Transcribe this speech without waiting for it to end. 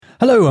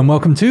Hello and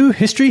welcome to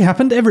History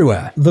Happened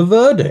Everywhere. The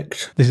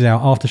Verdict. This is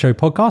our after-show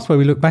podcast where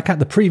we look back at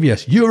the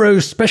previous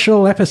Euros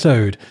special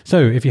episode.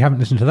 So if you haven't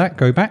listened to that,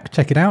 go back,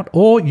 check it out,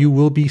 or you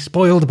will be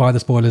spoiled by the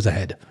spoilers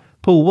ahead.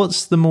 Paul,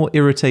 what's the more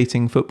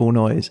irritating football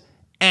noise?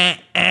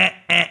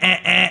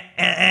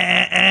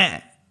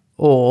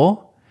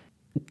 Or...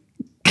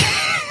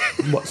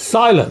 What,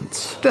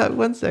 silence? No,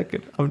 1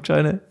 second. I'm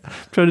trying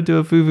to do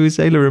a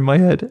vuvuzela in my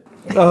head.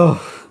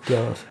 Oh,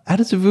 God. How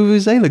does a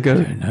vuvuzela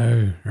go?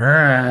 No.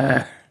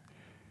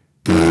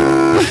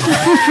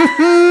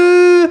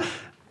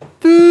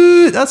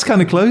 That's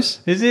kind of close.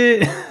 Is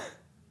it?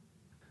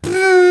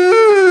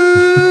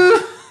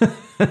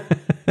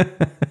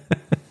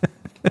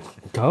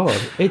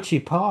 God, itchy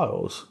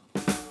piles.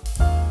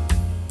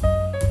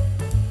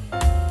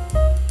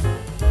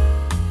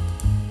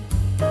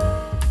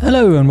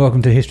 Hello and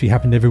welcome to History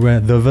Happened Everywhere,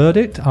 The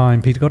Verdict.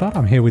 I'm Peter Goddard.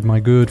 I'm here with my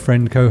good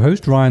friend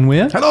co-host Ryan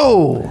Weir.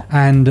 Hello!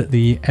 And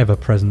the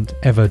ever-present,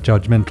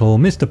 ever-judgmental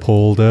Mr.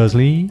 Paul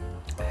Dursley.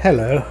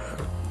 Hello.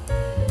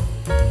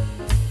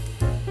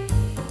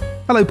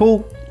 Hello,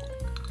 Paul.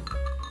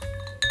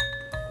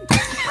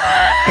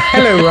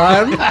 Hello,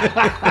 Ryan.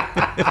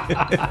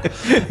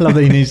 Love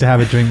that he needs to have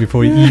a drink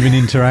before he even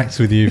interacts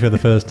with you for the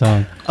first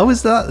time. Oh,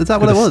 is that what it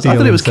Gotta was? I steal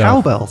thought it was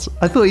himself. cowbells.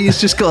 I thought he's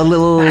just got a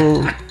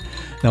little...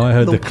 No, I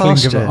heard the Little clink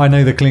of... posture. I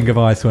know the clink of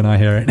ice when I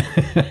hear it.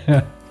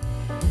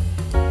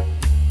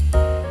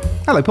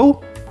 Hello,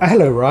 Paul.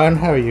 Hello, Ryan.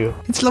 How are you?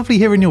 It's lovely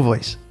hearing your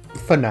voice.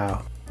 For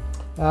now.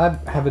 I'm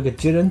having a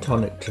gin and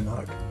tonic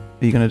tonight.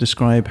 Are you going to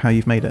describe how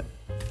you've made it?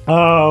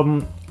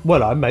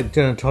 Well, I make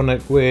gin and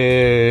tonic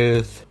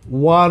with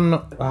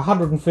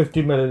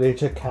 150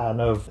 milliliter can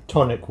of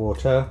tonic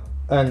water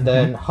and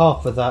then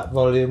half of that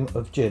volume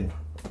of gin.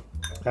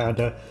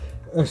 And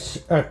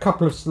a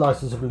couple of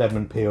slices of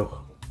lemon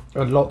peel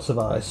and lots of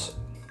ice.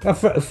 A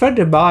friend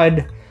of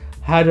mine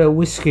had a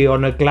whiskey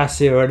on a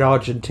glacier in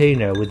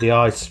Argentina with the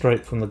ice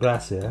straight from the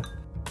glacier.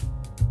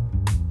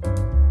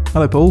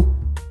 Hello, Paul.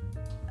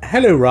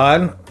 Hello,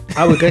 Ryan.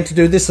 Are we going to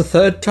do this a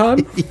third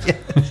time?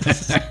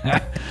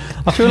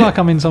 I feel like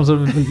I'm in some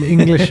sort of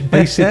English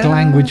basic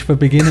language for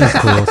beginners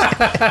course.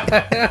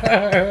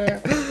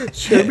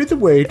 Show me the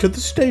way to the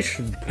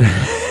station.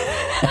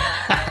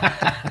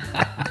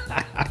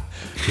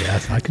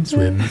 Yes, I can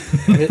swim.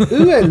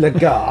 Où est le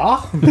gare?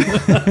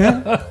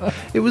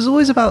 It was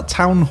always about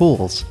town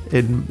halls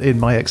in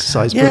my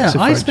exercise Yeah, books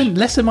of I French. spent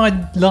less of my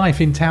life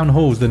in town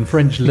halls than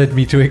French led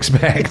me to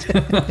expect.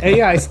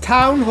 Yeah, it's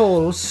town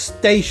halls,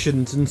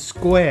 stations and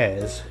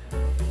squares.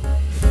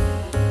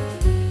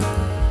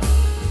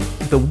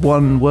 The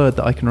one word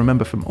that I can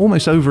remember from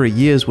almost over a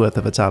year's worth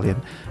of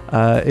Italian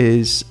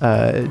is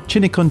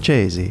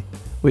ciniconcesi,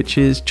 which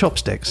is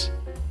chopsticks.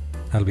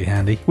 That'll be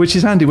handy. Which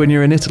is handy when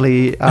you're in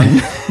Italy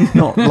and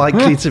not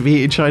likely to be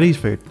eating Chinese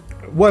food.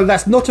 Well,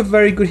 that's not a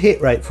very good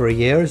hit rate for a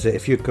year, is it,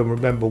 if you can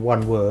remember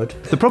one word?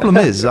 The problem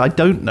is, I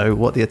don't know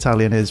what the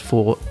Italian is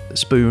for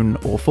spoon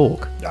or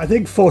fork. I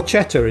think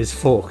forchetta is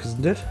fork,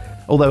 isn't it?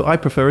 Although I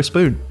prefer a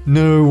spoon.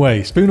 No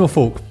way. Spoon or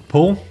fork,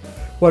 Paul?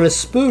 Well, a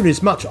spoon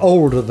is much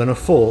older than a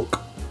fork.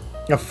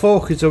 A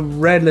fork is a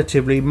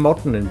relatively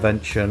modern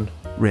invention.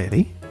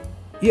 Really?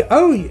 Yeah,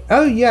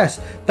 oh yes.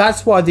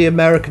 That's why the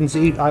Americans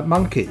eat like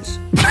monkeys.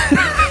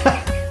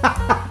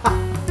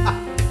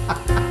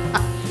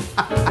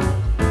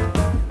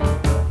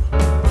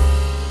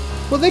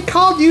 Well, they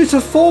can't use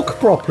a fork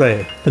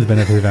properly. For the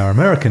benefit of our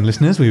American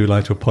listeners, we would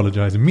like to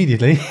apologise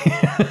immediately.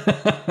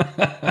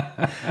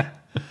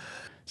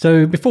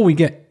 So before we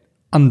get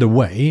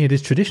underway, it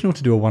is traditional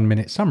to do a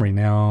 1-minute summary.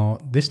 Now,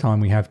 this time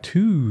we have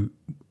 2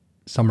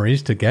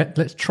 summaries to get.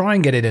 Let's try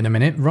and get it in a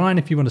minute. Ryan,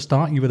 if you want to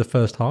start, you were the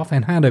first half,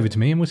 and hand over to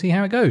me and we'll see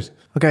how it goes.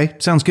 Okay,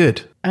 sounds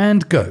good.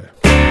 And go.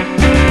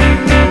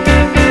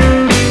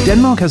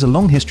 Denmark has a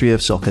long history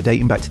of soccer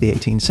dating back to the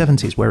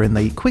 1870s, wherein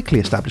they quickly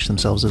established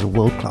themselves as a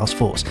world-class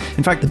force.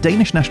 In fact, the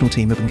Danish national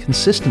team have been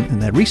consistent in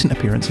their recent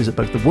appearances at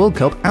both the World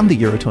Cup and the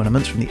Euro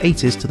tournaments from the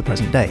 80s to the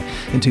present day.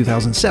 In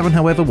 2007,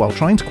 however, while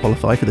trying to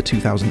qualify for the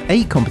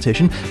 2008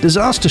 competition,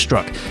 disaster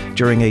struck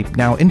during a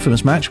now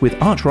infamous match with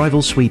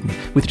arch-rival Sweden.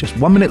 With just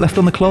 1 minute left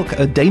on the clock,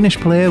 a Danish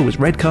player was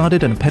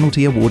red-carded and a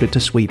penalty awarded to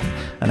Sweden.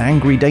 An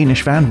angry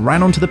Danish fan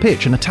ran onto the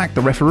pitch and attacked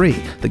the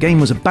referee. The game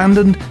was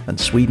abandoned and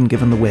Sweden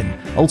given the win.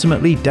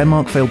 Ultimately,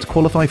 Denmark failed to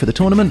qualify for the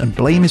tournament, and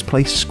blame is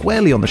placed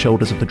squarely on the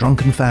shoulders of the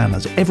drunken fan,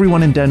 as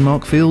everyone in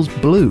Denmark feels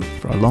blue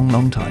for a long,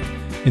 long time.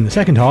 In the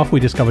second half, we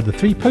discovered the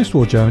 3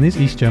 post-war Germanys,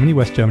 East Germany,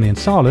 West Germany and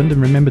Saarland, and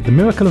remembered the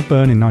miracle of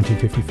Bern in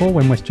 1954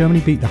 when West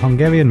Germany beat the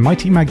Hungarian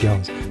mighty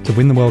Magyars to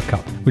win the World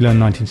Cup. We learned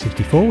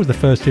 1964 was the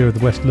first year of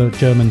the West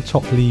German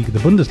top league, the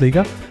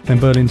Bundesliga, when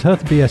Berlin's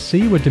Hertha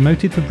BSC were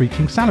demoted for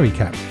breaching salary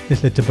caps.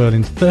 This led to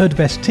Berlin's third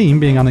best team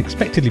being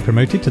unexpectedly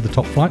promoted to the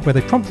top flight, where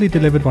they promptly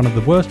delivered one of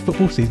the worst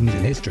football seasons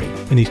in history.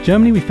 In East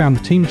Germany, we found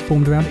the teams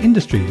formed around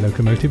industry,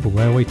 locomotive or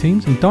railway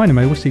teams, and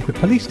Dynamo were secret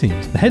police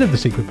teams. The head of the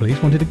secret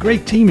police wanted a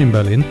great team in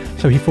Berlin,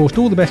 so he forced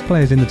all the best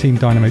players in the team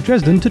Dynamo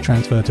Dresden to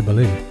transfer to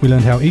Berlin. We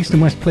learned how East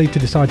and West played to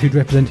decide who'd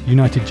represent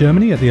United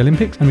Germany at the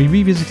Olympics, and we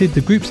revisited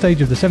the group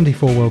stage of the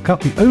 74 World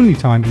Cup, the only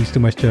time East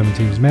and West German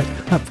teams met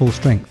at full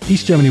strength.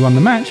 East Germany won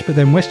the match, but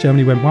then West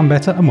Germany went one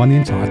better and won the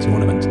entire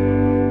tournament.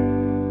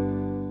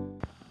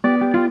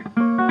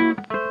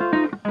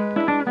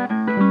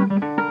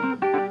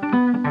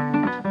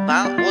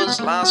 That was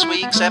last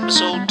week's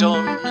episode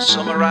done,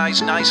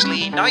 summarised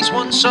nicely, nice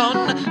one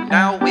son.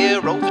 Now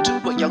we're over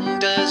to young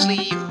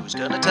Dursley, who's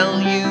gonna tell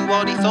you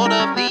what he thought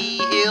of thee.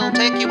 He'll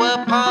take you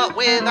apart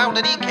without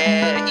any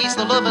care, he's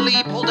the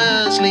lovely Paul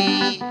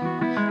Dursley,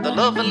 the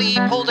lovely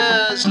Paul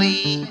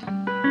Dursley.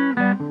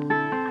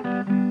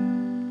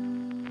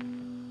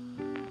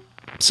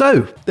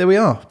 So, there we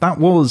are. That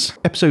was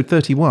episode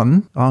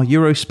 31, our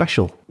Euro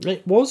special.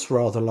 It was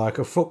rather like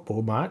a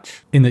football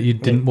match. In that you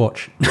didn't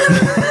watch.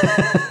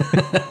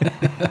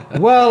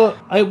 Well,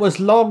 it was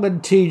long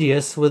and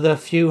tedious with a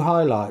few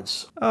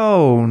highlights.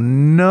 Oh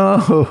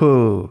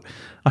no!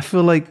 I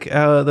feel like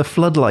the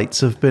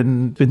floodlights have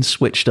been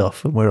switched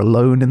off and we're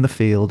alone in the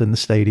field, in the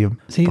stadium,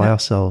 by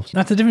ourselves.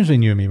 That's the difference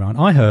between you and me, Ryan.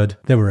 I heard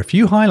there were a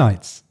few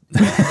highlights.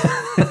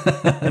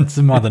 And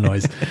some other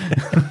noise.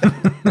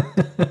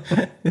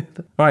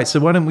 All right,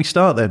 so why don't we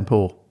start then,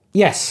 Paul?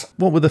 Yes.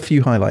 What were the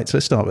few highlights?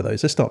 Let's start with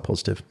those. Let's start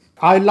positive.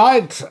 I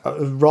liked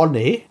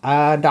Ronnie,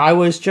 and I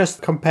was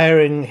just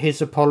comparing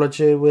his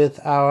apology with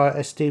our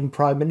esteemed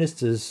Prime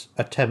Minister's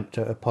attempt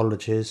at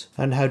apologies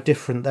and how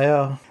different they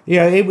are.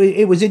 Yeah,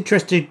 it was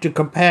interesting to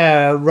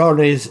compare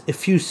Ronnie's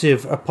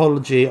effusive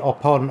apology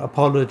upon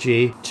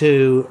apology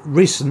to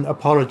recent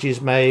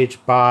apologies made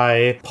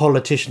by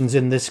politicians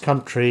in this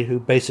country who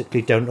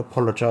basically don't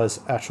apologise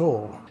at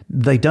all.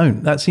 They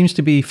don't. That seems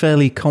to be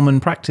fairly common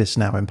practice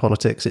now in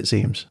politics, it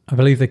seems. I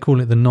believe they call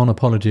it the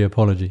non-apology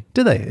apology.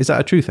 Do they? Is that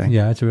a true thing?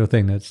 Yeah, it's a real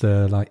thing. That's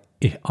like,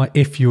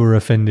 if you were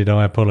offended,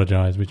 I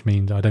apologise, which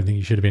means I don't think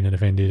you should have been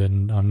offended,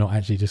 and I'm not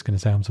actually just going to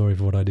say I'm sorry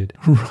for what I did.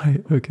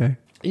 Right, okay.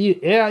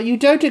 You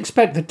don't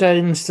expect the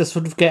Danes to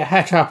sort of get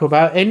het up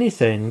about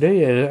anything, do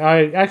you?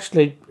 I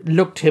actually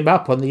looked him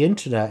up on the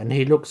internet, and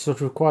he looks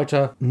sort of quite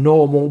a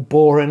normal,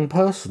 boring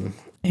person.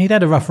 He'd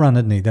had a rough run,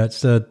 hadn't he?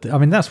 That's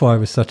why it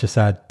was such a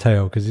sad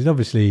tale, because he's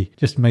obviously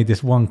just made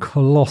this one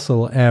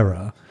colossal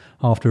error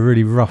after a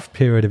really rough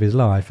period of his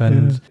life.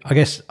 And I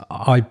guess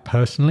I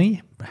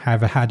personally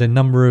have had a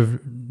number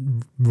of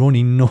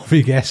Ronnie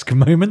Norvig-esque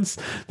moments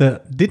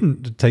that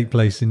didn't take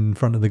place in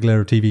front of the glare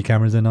of TV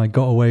cameras, and I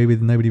got away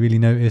with nobody really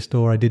noticed,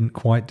 or I didn't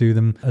quite do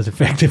them as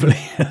effectively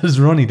as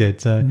Ronnie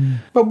did. So,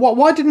 but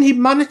why didn't he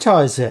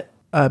monetize it?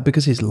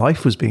 Because his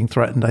life was being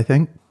threatened, I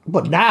think.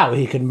 But now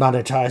he can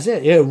monetize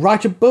it. Yeah,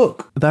 write a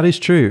book. That is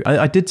true.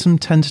 I did some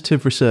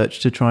tentative research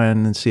to try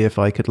and see if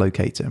I could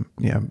locate him.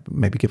 Yeah,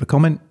 maybe give a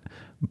comment.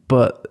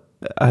 But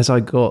as I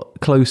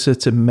got closer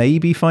to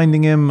maybe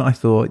finding him, I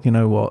thought, you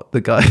know what, the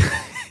guy,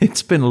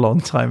 it's been a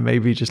long time.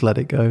 Maybe just let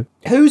it go.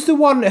 Who's the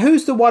one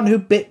who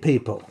bit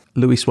people?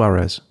 Luis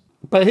Suarez.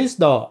 But he's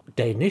not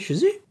Danish,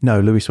 is he? No,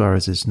 Luis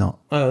Suarez is not.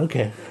 Oh,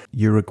 okay.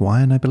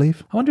 Uruguayan, I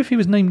believe. I wonder if he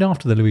was named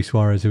after the Luis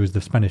Suarez who was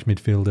the Spanish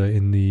midfielder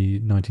in the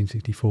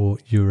 1964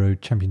 Euro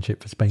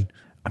Championship for Spain.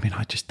 I mean,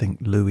 I just think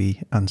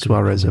Louis and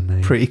Suarez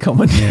are pretty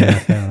common.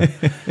 Yeah.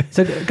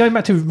 So going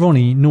back to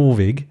Ronnie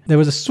Norvig, there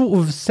was a sort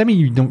of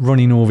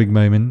semi-Ronnie Norvig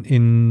moment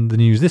in the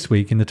news this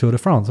week in the Tour de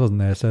France, wasn't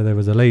there? So there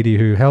was a lady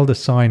who held a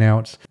sign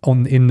out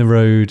in the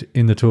road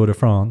in the Tour de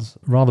France,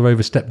 rather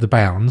overstepped the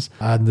bounds,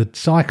 and the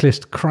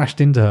cyclist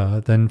crashed into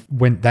her, then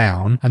went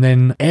down, and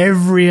then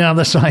every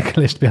other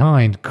cyclist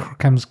behind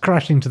comes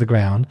crashing to the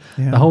ground.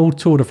 Yeah. The whole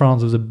Tour de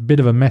France was a bit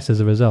of a mess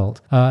as a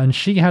result. And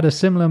she had a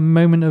similar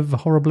moment of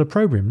horrible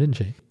opprobrium, didn't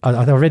she?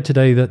 I read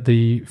today that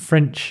the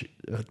French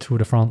Tour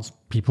de France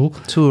people...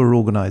 Tour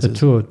organisers.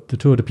 The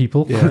Tour de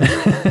people. Yeah.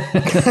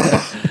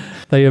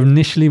 They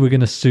initially were going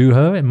to sue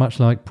her,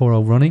 much like poor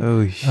old Ronnie.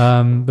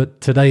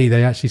 But today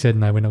they actually said,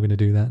 no, we're not going to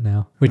do that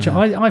now. Which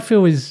I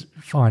feel is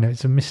fine.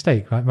 It's a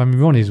mistake, right? I mean,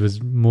 Ronnie's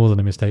was more than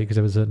a mistake because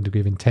there was a certain degree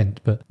of intent.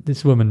 But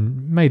this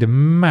woman made a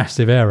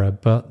massive error,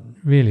 but...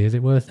 Really, is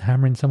it worth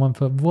hammering someone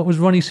for... What was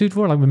Ronnie sued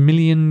for? Like €1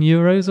 million,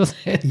 was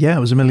it? Yeah, it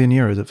was €1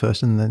 million at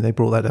first, and then they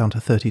brought that down to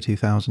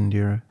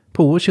 €32,000.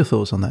 Paul, what's your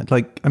thoughts on that?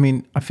 Like, I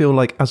mean, I feel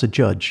like as a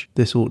judge,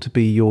 this ought to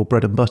be your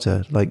bread and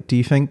butter. Like, do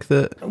you think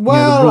that the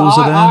rules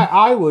are there?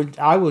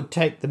 I would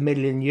take the €1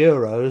 million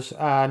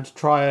and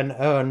try and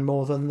earn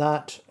more than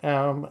that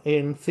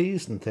in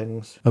fees and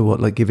things. Oh, what,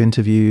 like give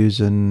interviews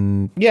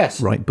and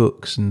write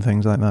books and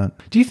things like that?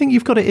 Do you think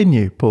you've got it in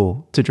you,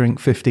 Paul, to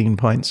drink 15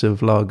 pints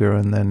of lager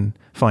and then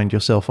find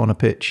yourself on a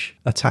pitch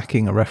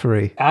attacking a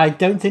referee? I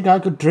don't think I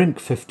could drink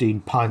 15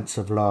 pints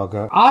of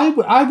lager.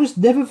 I was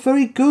never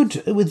very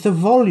good with the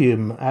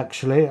volume,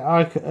 actually.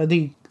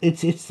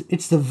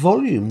 It's the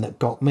volume that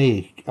got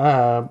me.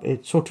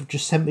 It sort of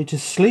just sent me to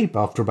sleep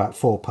after about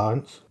 4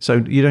 pints. So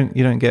you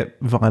don't get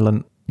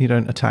violent. You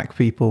don't attack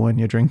people when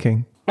you're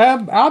drinking.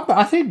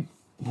 I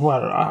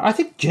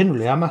think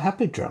generally I'm a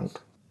happy drunk.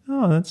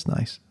 Oh, that's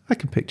nice. I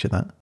can picture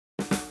that.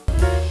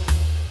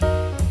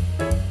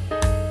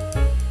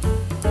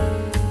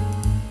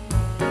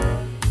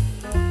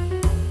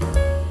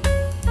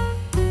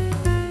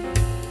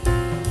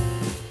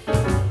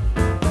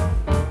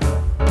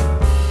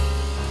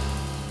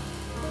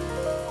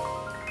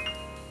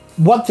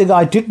 One thing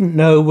I didn't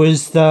know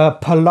was the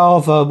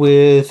palaver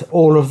with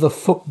all of the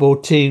football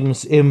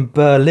teams in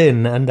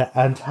Berlin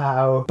and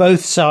how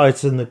both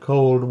sides in the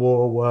Cold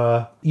War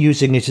were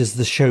using it as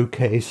the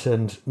showcase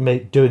and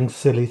doing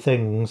silly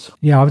things.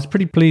 Yeah, I was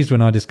pretty pleased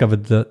when I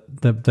discovered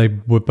that they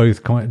were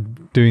both kind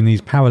of doing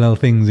these parallel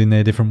things in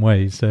their different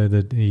ways. So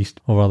the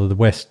East, or rather the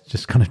West,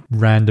 just kind of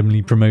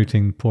randomly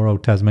promoting poor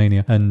old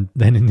Tasmania. And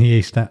then in the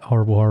East, that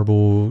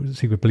horrible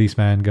secret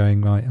policeman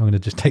going, right, I'm going to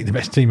just take the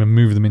best team and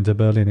move them into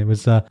Berlin. It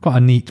was quite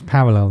a neat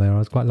parallel there. I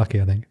was quite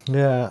lucky, I think.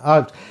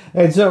 Yeah,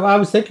 and so I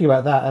was thinking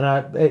about that, and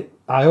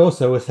I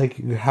also was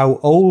thinking how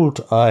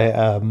old I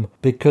am,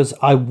 because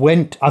I've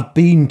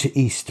been to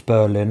East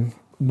Berlin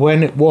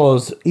when it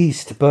was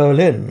East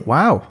Berlin.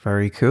 Wow,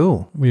 very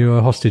cool. We were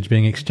a hostage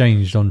being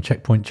exchanged on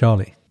Checkpoint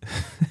Charlie.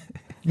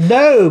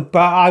 No,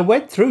 but I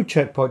went through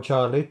Checkpoint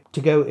Charlie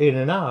to go in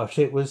and out.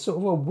 It was sort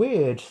of a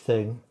weird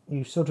thing.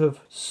 You sort of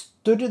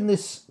stood in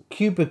this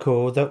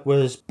cubicle that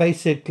was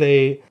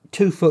basically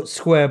 2-foot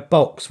square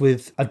box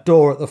with a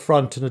door at the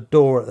front and a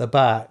door at the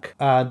back,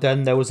 and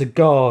then there was a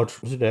guard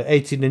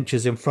 18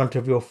 inches in front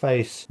of your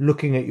face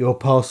looking at your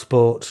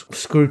passport,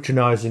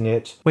 scrutinizing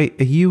it.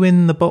 Wait, are you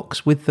in the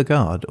box with the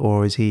guard,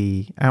 or is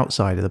he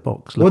outside of the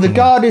box? Well, the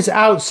guard is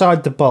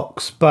outside the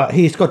box, but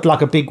he's got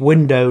like a big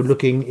window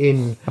looking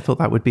in. I thought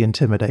that would be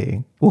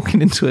intimidating,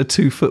 walking into a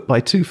 2-foot by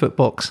 2-foot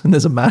box and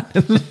there's a man.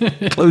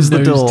 Close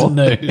the door.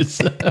 Nose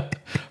to nose.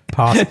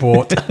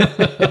 Passport.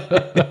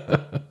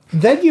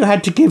 Then you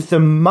had to give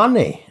them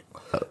money.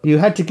 You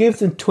had to give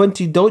them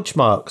 20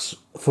 Deutschmarks,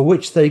 for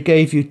which they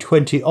gave you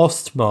 20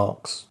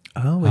 Ostmarks.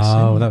 Oh, I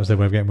see. That was their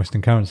way of getting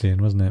Western currency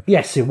in, wasn't it?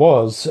 Yes, it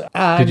was.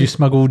 And Did you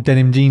smuggle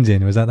denim jeans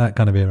in? Was that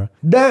kind of era?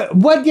 No,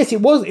 well, yes,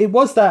 it was. It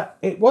was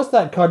that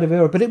kind of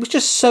era, but it was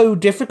just so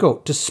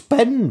difficult to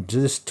spend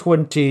this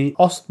 20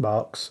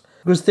 Ostmarks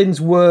because things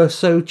were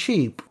so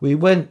cheap. We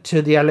went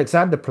to the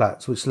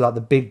Alexanderplatz, which is like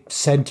the big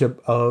centre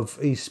of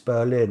East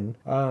Berlin,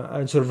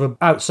 and sort of an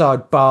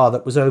outside bar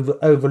that was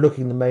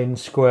overlooking the main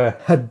square.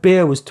 And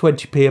beer was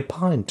 20p a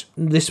pint.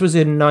 This was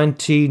in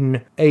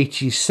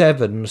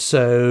 1987,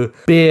 so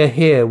beer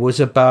here was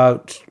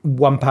about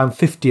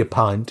 £1.50 a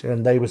pint,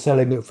 and they were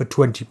selling it for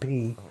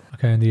 20p.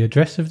 Okay, and the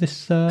address of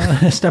this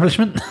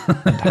establishment?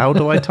 And how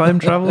do I time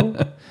travel?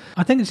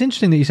 I think it's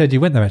interesting that you said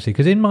you went there, actually,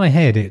 because in my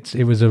head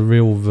it was a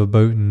real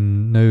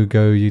verboten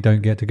no-go, you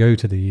don't get to go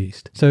to the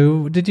East.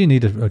 So did you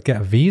need to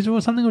get a visa or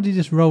something, or did you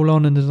just roll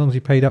on and as long as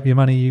you paid up your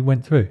money, you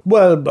went through?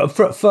 Well,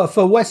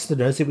 for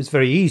Westerners, it was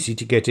very easy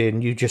to get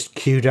in. You just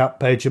queued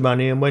up, paid your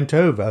money and went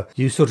over.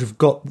 You sort of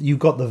got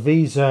the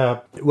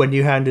visa when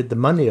you handed the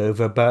money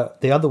over,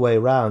 but the other way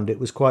around, it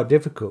was quite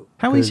difficult.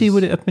 How easy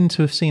would it have been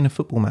to have seen a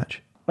football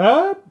match?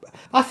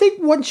 I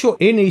think once you're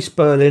in East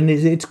Berlin,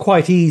 it's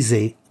quite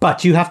easy,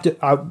 but you have to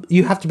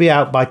be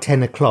out by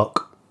 10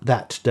 o'clock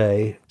that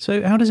day.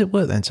 So how does it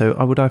work then? So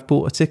would I have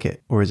bought a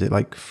ticket, or is it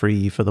like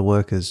free for the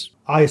workers?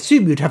 I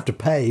assume you'd have to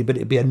pay, but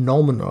it'd be a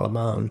nominal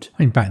amount.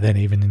 I mean, back then,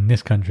 even in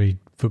this country,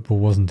 football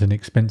wasn't an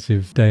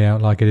expensive day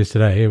out like it is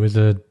today. It was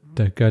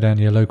go down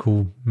to your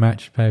local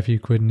match, pay a few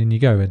quid, and in you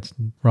go. It's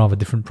a rather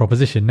different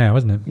proposition now,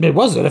 isn't it? It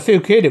wasn't a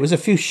few quid, it was a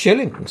few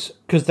shillings,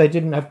 because they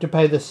didn't have to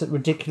pay the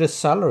ridiculous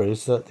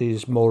salaries that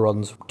these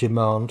morons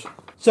demand.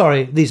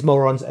 Sorry, these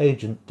morons'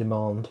 agent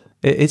demand.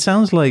 It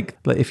sounds like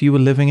if you were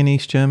living in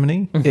East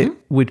Germany, it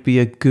would be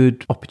a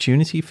good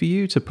opportunity for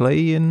you to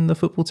play in the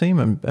football team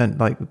and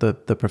like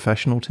the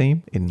professional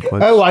team, in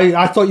quotes. Oh,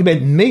 I thought you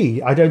meant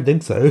me. I don't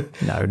think so.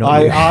 No,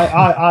 not you.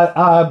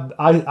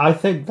 I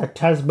think that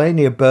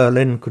Tasmania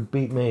Berlin could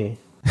beat me.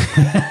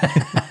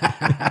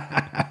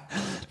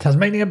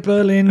 Tasmania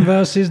Berlin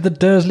versus the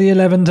Dursley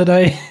 11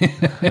 today.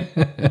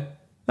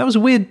 That was a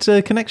weird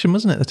connection,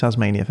 wasn't it, the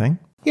Tasmania thing?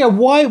 Yeah,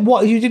 why?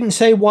 What you didn't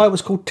say why it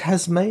was called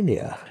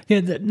Tasmania?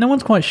 Yeah, no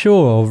one's quite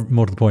sure. Or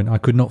more to the point, I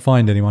could not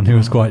find anyone who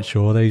was quite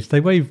sure. They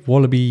wave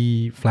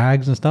wallaby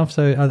flags and stuff.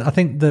 So I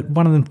think that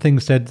one of the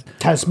things said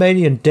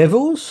Tasmanian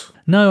Devils.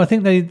 No, I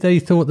think they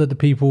thought that the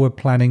people were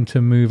planning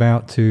to move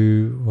out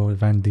to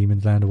Van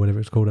Diemen's Land or whatever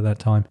it's called at that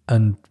time,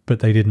 but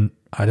they didn't.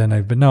 I don't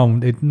know, but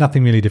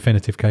nothing really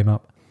definitive came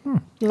up.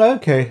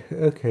 Okay.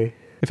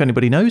 If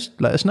anybody knows,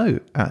 let us know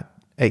at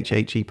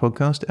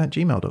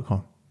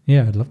hhepodcast@gmail.com.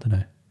 Yeah, I'd love to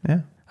know.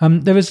 Yeah.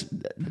 There was,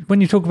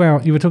 when you were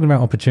talking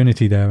about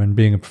opportunity there and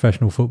being a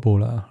professional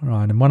footballer,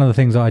 right? And one of the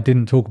things that I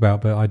didn't talk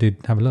about, but I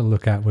did have a little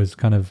look at, was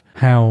kind of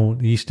how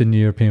the Eastern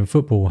European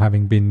football,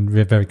 having been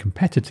very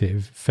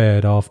competitive,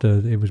 fared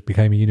after it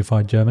became a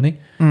unified Germany.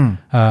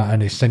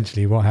 And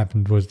essentially what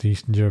happened was the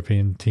Eastern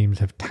European teams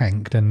have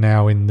tanked, and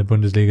now in the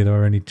Bundesliga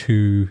there are only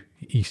 2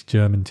 East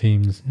German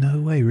teams. No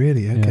way,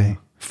 really? Okay. Yeah.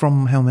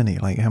 From how many?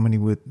 Like, how many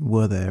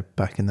were there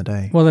back in the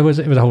day? Well, it was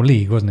a whole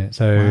league, wasn't it?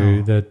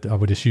 So Wow. I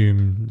would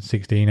assume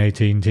 16,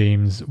 18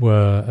 teams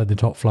were at the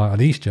top flight of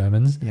the East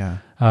Germans. Yeah.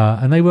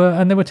 And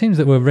there were teams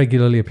that were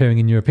regularly appearing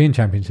in European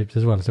championships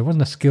as well. So it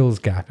wasn't a skills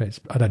gap.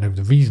 I don't know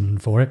the reason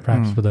for it.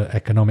 Perhaps for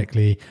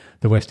economically,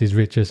 the West is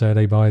richer, so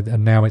they buy.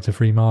 And now it's a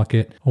free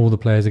market. All the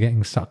players are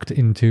getting sucked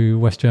into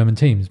West German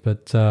teams.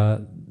 But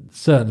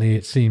certainly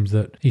it seems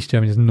that East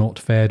Germany has not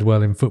fared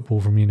well in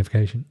football from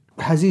unification.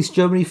 Has East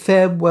Germany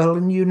fared well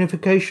in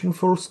unification,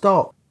 full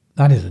stop?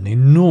 That is an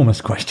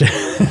enormous question.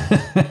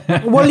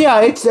 Well,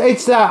 yeah, it's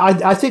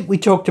that. I think we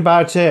talked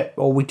about it,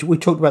 or we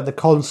talked about the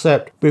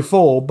concept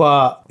before,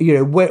 but, you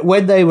know,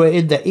 when they were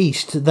in the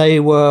East, they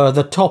were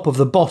the top of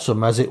the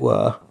bottom, as it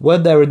were.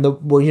 When they're in the,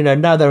 well, you know,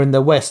 now they're in the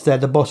West, they're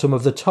the bottom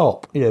of the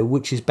top, you know,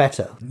 which is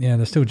better. Yeah,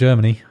 they're still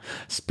Germany.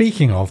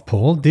 Speaking of,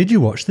 Paul, did you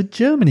watch the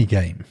Germany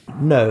game?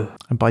 No.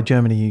 And by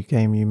Germany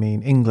game, you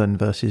mean England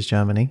versus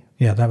Germany?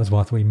 Yeah, that was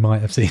what we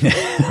might have seen it.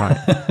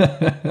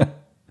 Right.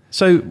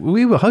 So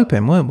we were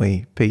hoping, weren't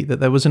we, Pete, that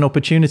there was an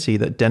opportunity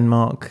that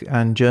Denmark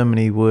and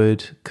Germany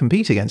would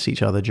compete against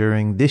each other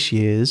during this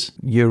year's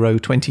Euro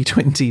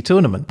 2020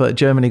 tournament, but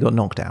Germany got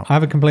knocked out. I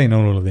have a complaint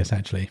on all of this,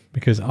 actually,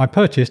 because I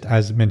purchased,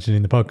 as mentioned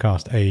in the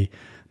podcast, a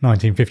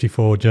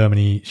 1954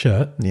 Germany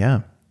shirt.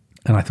 Yeah.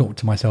 And I thought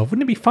to myself,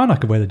 wouldn't it be fun? I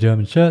could wear the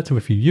German shirt to a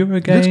few Euro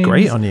games. Looks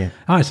great on you.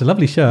 Oh, it's a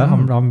lovely shirt.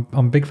 I'm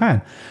a big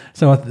fan.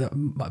 So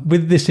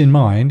with this in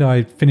mind,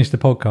 I finished the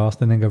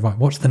podcast and then go, right,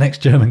 what's the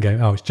next German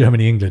game? Oh, it's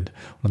Germany-England.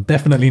 Well, I'm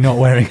definitely not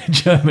wearing a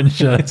German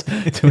shirt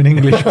to an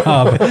English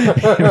pub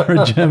for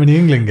a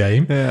Germany-England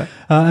game. Yeah.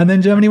 And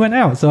then Germany went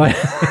out. So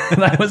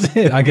that was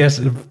it. I guess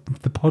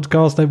the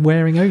podcast I'm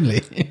wearing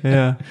only.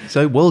 Yeah.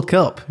 So World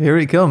Cup, here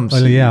it comes.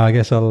 Well, yeah, I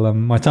guess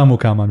my time will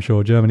come, I'm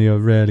sure. Germany are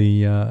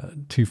rarely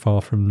too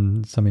far from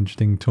some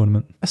interesting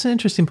tournament. That's an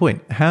interesting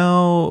point.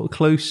 How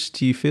close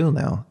do you feel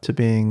now to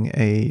being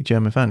a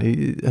German fan?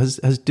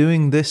 Has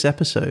doing this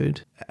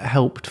episode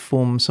helped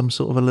form some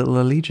sort of a little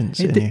allegiance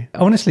in you?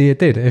 Honestly, it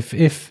did.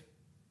 If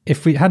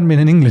we hadn't been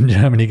an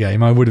England-Germany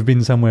game, I would have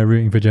been somewhere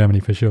rooting for Germany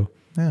for sure.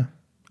 Yeah.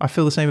 I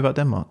feel the same about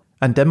Denmark.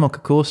 And Denmark,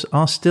 of course,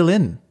 are still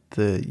in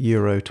the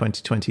Euro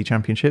 2020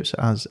 championships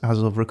as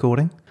of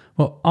recording.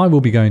 Well, I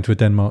will be going to a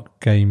Denmark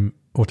game,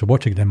 or to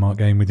watch a Denmark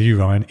game with you,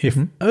 Ryan, if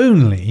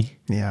only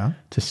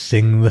to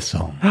sing the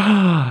song.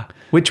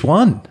 Which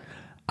one?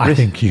 I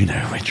think you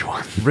know which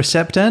one.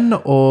 Recepten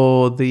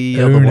or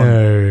the other one?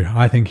 No,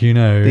 I think you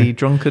know. The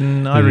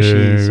drunken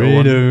Irishies.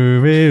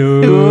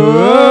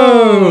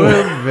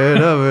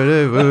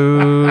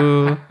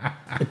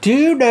 Do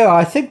you know,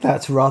 I think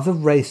that's rather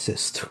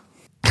racist.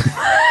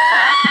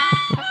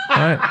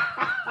 Right.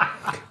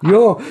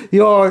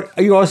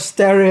 You're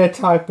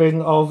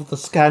stereotyping of the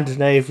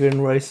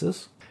Scandinavian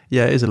races.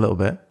 Yeah, it is a little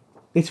bit.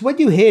 It's when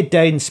you hear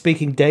Danes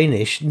speaking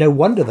Danish, no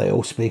wonder they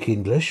all speak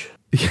English.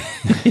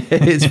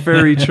 It's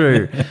very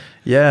true.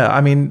 Yeah, I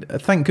mean,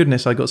 thank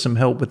goodness I got some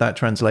help with that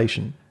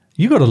translation.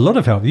 You got a lot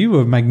of help. You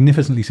were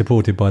magnificently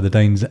supported by the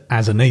Danes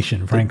as a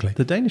nation, frankly.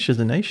 The Danish as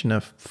a nation are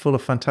full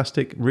of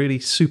fantastic, really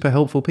super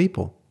helpful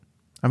people.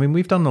 I mean,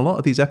 we've done a lot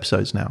of these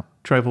episodes now,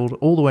 travelled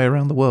all the way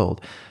around the world.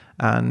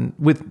 And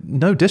with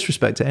no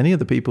disrespect to any of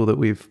the people that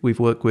we've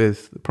worked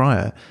with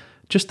prior,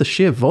 just the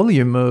sheer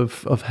volume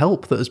of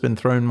help that has been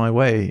thrown my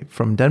way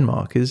from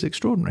Denmark is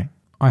extraordinary.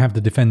 I have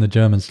to defend the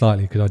Germans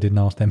slightly because I didn't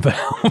ask them for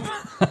help.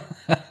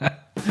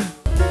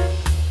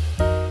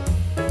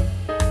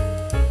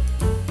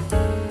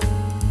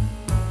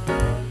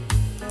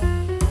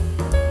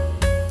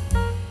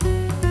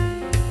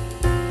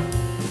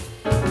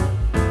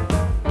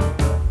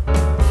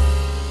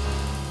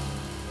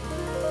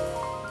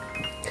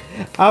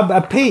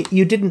 Pete,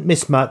 you didn't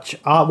miss much.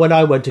 When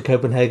I went to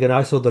Copenhagen,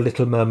 I saw the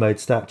Little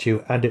Mermaid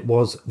statue, and it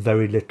was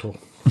very little.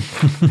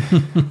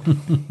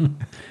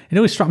 It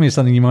always struck me as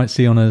something you might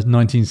see on a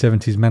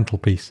 1970s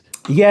mantelpiece.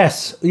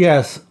 Yes.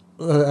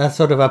 That's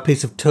sort of a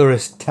piece of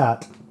tourist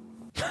tat.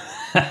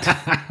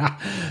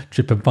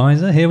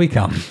 TripAdvisor, here we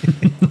come.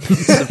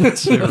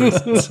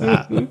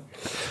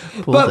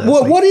 But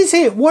what is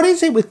it? What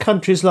is it with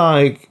countries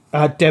like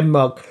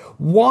Denmark?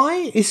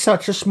 Why is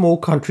such a small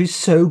country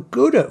so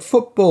good at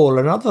football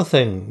and other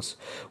things,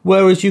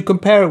 whereas you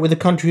compare it with a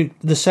country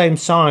the same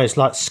size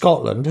like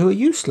Scotland, who are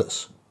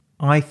useless?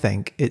 I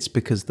think it's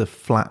because the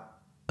flat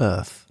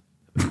Earth.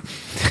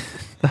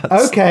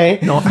 Okay,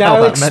 not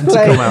how that meant to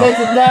come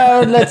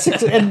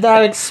out.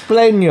 Now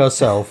explain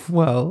yourself.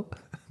 Well,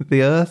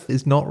 the Earth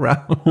is not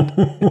round.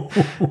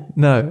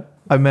 No,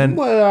 I meant...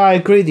 Well, I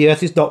agree the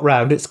Earth is not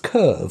round, it's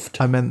curved.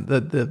 I meant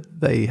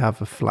that they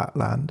have a flat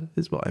land,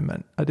 is what I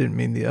meant. I didn't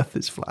mean the Earth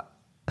is flat.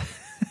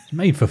 It's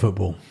made for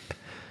football.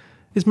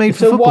 It's made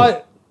for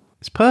football.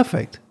 It's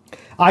perfect.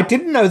 I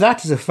didn't know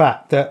that as a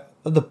fact, that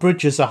the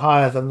bridges are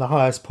higher than the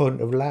highest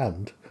point of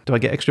land. Do I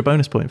get extra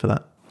bonus point for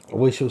that?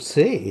 We shall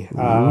see.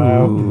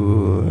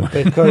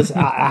 Because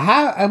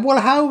how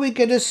are we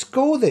going to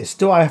score this?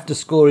 Do I have to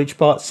score each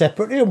part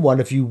separately and one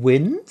of you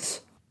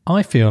wins?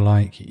 I feel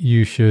like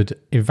you should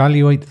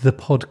evaluate the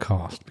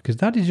podcast because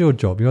that is your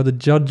job. You're the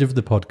judge of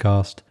the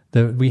podcast.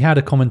 We had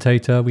a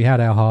commentator, we had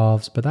our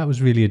halves, but that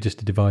was really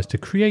just a device to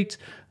create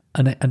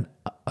an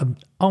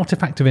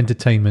artifact of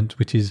entertainment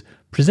which is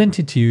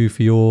presented to you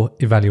for your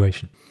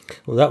evaluation.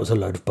 Well, that was a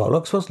load of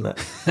bollocks, wasn't it?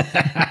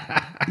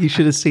 You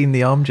should have seen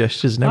the arm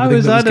gestures and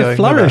everything I had a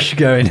flourish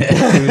going. He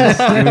was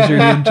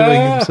really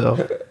enjoying himself.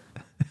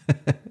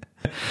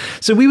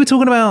 So we were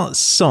talking about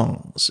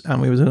songs,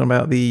 and we were talking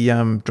about the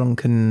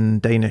drunken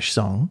Danish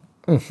song.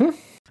 Mm-hmm.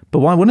 But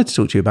what I wanted to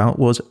talk to you about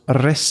was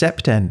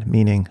recepten,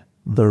 meaning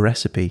the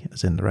recipe,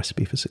 as in the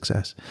recipe for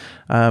success.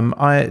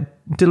 I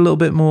did a little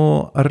bit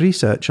more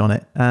research on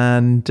it,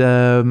 and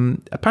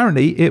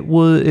apparently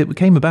it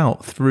came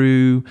about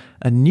through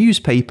a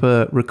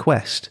newspaper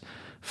request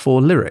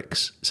for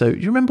lyrics. So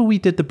you remember we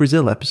did the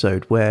Brazil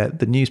episode where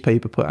the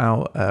newspaper put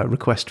out a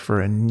request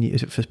for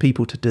for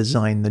people to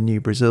design the new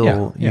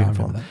Brazil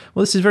uniform.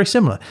 Well, this is very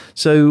similar.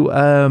 So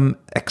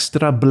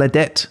Extra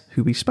Bladet,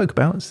 who we spoke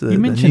about, it's the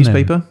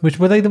newspaper. Them. Which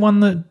were they the one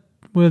that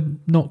were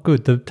not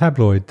good? The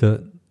tabloid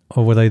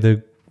or were they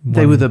the?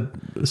 They were the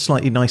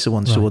slightly nicer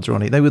ones towards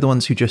Ronnie. They were the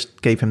ones who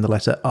just gave him the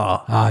letter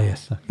R. Ah,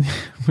 yes.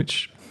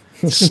 Which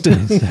more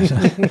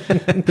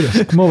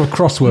of a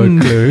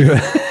crossword clue.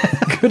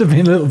 Could have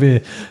been a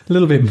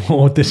little bit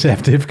more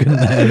deceptive, couldn't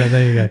they? But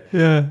there you go.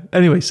 Yeah.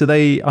 Anyway, so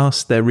they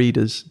asked their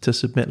readers to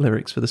submit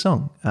lyrics for the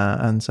song,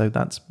 and so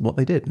that's what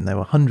they did. And there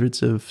were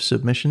hundreds of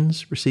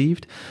submissions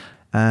received.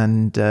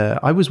 And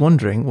I was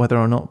wondering whether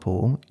or not,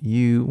 Paul,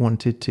 you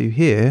wanted to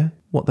hear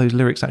what those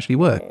lyrics actually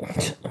were.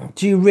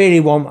 Do you really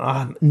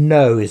want...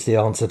 no is the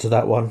answer to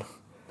that one.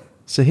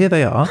 So here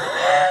they are.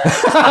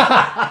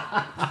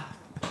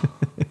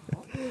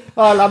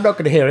 Well, I'm not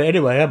going to hear it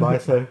anyway, am I?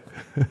 So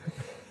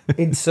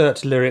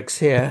insert lyrics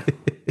here.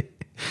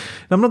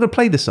 I'm not going to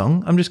play the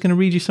song. I'm just going to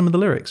read you some of the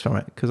lyrics from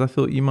it because I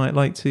thought you might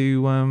like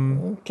to.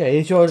 Okay,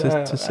 is your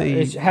to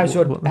see how's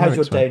your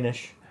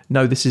Danish?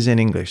 No, this is in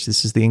English.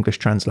 This is the English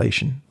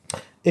translation.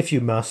 If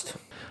you must.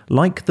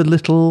 Like the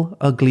little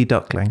ugly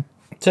duckling.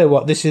 So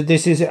what? This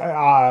is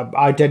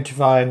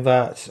identifying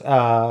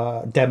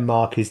that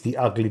Denmark is the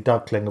ugly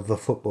duckling of the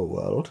football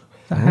world.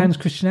 The Hans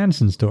Christian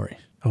Andersen story.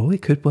 Oh,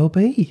 it could well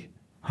be.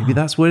 Maybe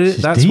that's what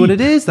it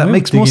is. That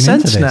makes more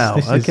sense now.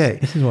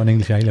 This is what an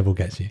English A-level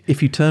gets you.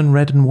 If you turn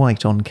red and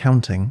white on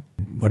counting.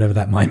 Whatever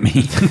that might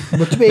mean.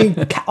 What do you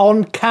mean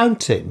on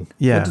counting?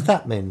 Yeah. What does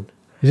that mean?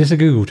 Is this a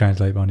Google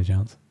Translate by any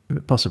chance?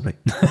 Possibly.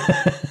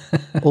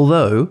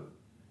 Although,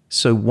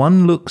 so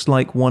one looks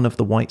like one of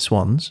the white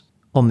swans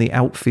on the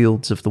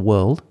outfields of the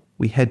world.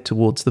 We head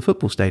towards the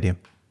football stadium.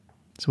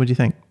 So what do you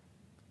think?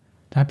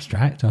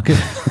 Abstract. Okay.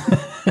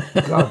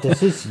 God,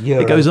 this is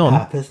Euro it goes on,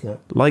 pap, isn't it?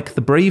 Like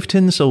the brave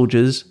tin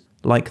soldiers,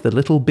 like the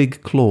little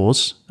big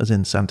claws, as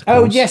in Santa Claus.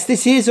 Oh, yes,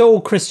 this is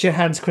all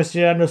Hans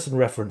Christian Andersen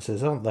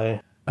references, aren't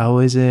they? Oh,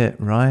 is it?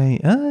 Right.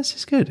 Oh, this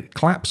is good.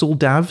 Claps all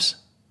davs.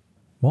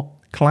 What?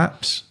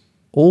 Claps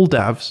all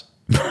davs.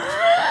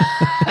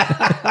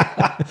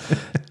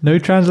 No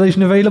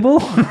translation available?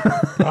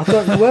 I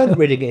thought you weren't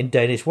reading it in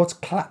Danish. What's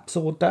claps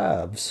or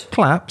dabs?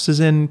 Claps, as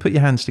in put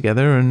your hands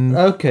together and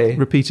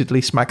repeatedly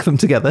smack them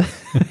together.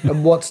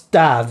 And what's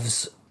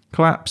davs?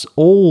 Claps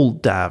all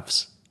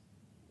davs.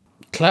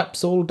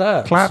 Claps all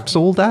dabs? Claps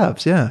all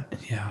davs, yeah.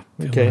 Yeah.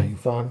 Okay,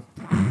 fine.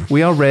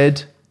 We are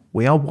red,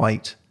 we are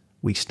white,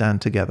 we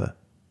stand together.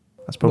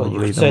 That's probably you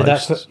could the say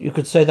most... you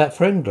could say that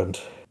for England.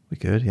 We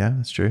could, yeah,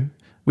 that's true.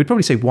 We'd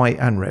probably say white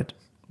and red,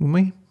 wouldn't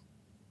we?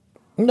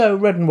 No,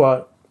 red and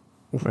white.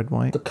 Red,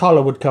 white. The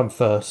colour would come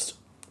first.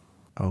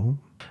 Oh.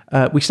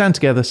 We stand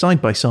together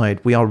side by side.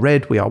 We are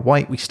red, we are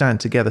white, we stand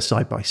together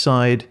side by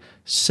side.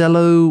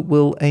 Cello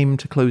will aim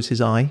to close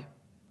his eye.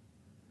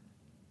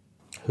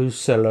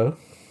 Who's Cello?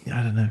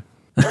 I don't know.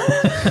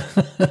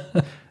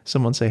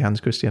 Someone say Hans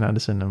Christian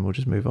Andersen and we'll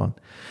just move on.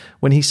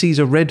 When he sees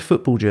a red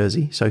football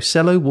jersey, so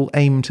Cello will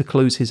aim to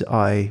close his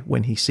eye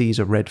when he sees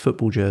a red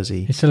football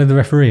jersey. He's selling the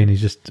referee and he's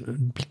just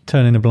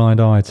turning a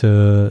blind eye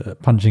to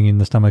punching in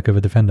the stomach of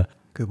a defender.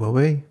 Could well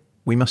be.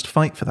 We must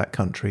fight for that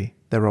country.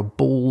 There are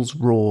balls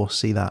raw,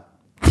 see that.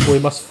 We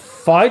must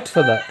fight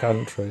for that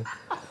country.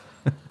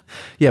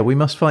 Yeah, we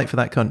must fight for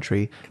that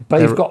country. But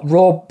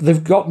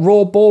they've got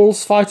raw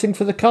balls fighting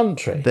for the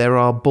country. There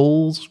are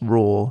balls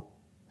raw,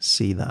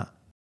 see that.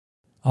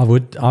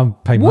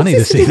 I'd pay money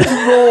to see that.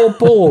 Raw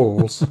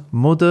balls.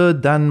 Mother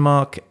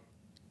Danmark.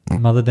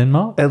 Mother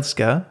Denmark?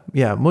 Elsker.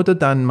 Yeah, Mother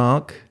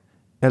Danmark.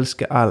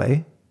 Elsker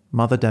alle.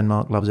 Mother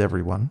Denmark loves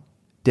everyone.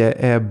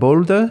 Der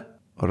bolde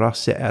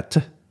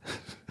rasset.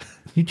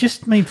 You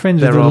just made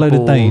friends with a load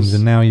of Danes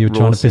and now you're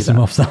trying to piss them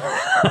off.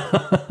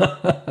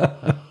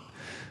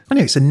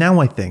 Anyway, so now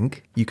I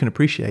think you can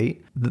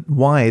appreciate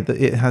why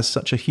it has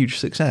such a huge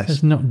success.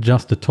 It's not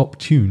just a top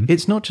tune.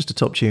 It's not just a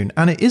top tune,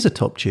 and it is a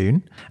top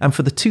tune. And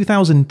for the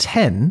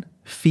 2010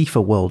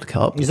 FIFA World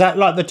Cup... Is that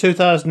like the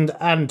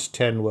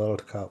 2010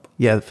 World Cup?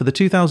 Yeah, for the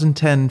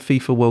 2010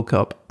 FIFA World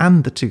Cup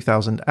and the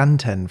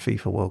 2010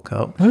 FIFA World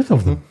Cup... Both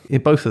of them?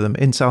 Both of them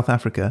in South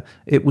Africa.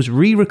 It was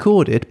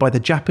re-recorded by the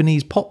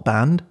Japanese pop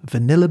band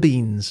Vanilla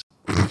Beans.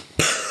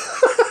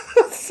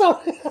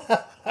 Sorry.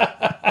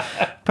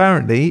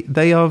 Apparently,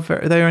 they are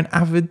an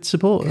avid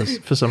supporters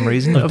for some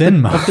reason of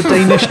Denmark, of the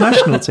Danish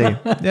national team.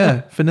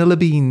 Yeah, Vanilla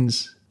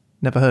Beans.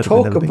 Never heard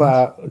of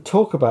Vanilla Beans.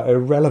 Talk about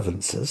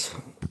irrelevances.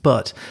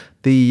 But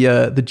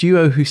the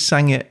duo who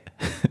sang it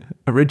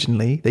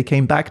originally, they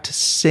came back to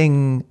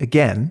sing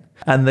again,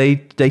 And they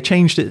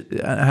changed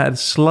it, had a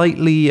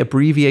slightly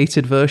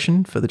abbreviated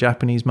version for the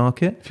Japanese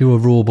market. Fewer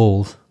raw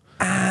balls.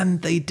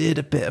 And they did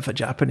a bit of a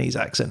Japanese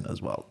accent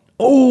as well.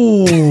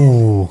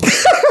 Oh!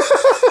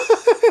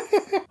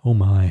 Oh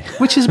my.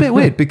 Which is a bit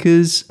weird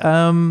because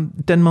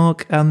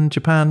Denmark and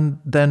Japan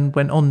then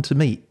went on to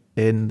meet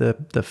in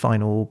the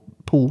final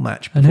pool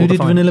match. And who before the did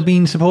finals. Vanilla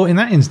Bean support in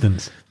that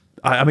instance?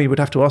 I mean, we'd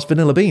have to ask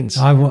Vanilla Beans.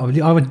 I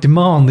would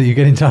demand that you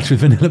get in touch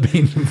with Vanilla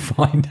Bean and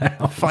find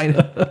out.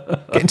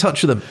 Get in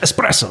touch with them.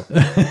 Espresso.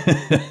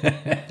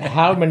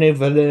 How many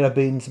vanilla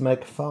beans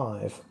make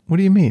 5? What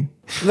do you mean?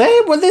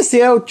 There's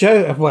the old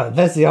joke. Well,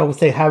 there's the old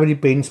thing. How many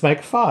beans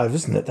make 5,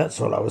 isn't it? That's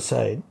what I was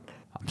saying.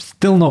 I'm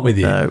still not with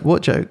you.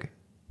 What joke?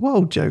 What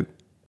old joke?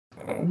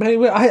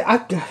 Maybe,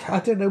 I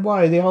don't know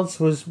why. The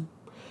answer was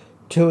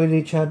 2 in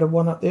each hand and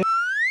 1 up the.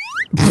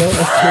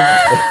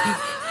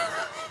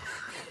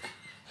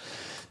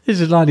 This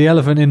is like the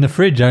elephant in the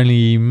fridge,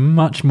 only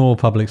much more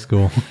public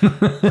school.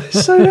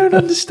 So I don't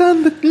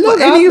understand Look,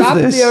 any of I'm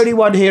this. the only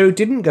one here who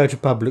didn't go to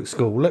public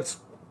school. Let's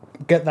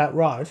get that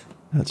right.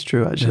 That's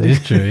true, actually. It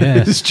is true,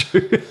 yes. It's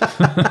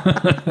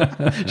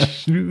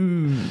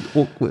true.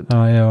 Awkward.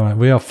 Oh, yeah, all right.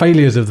 We are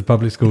failures of the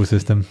public school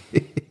system.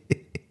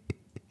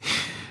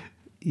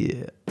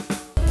 Yeah.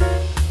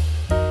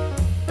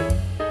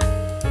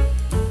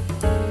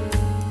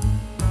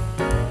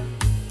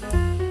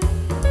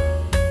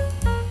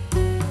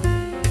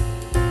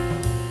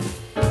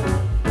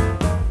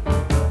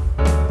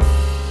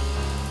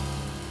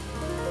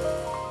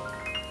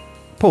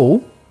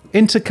 Paul,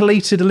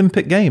 intercalated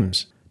Olympic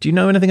Games. Do you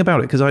know anything about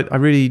it? Because I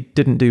really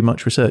didn't do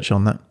much research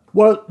on that.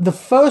 Well, the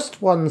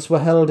first ones were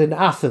held in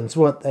Athens,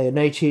 weren't they, in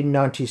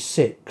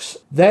 1896.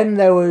 Then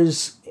there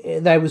was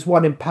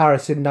one in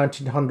Paris in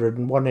 1900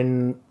 and one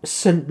in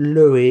St.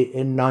 Louis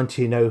in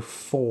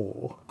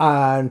 1904.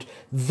 And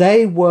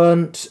they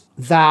weren't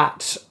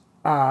that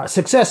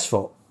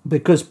successful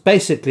because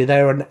basically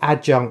they were an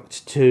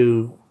adjunct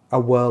to a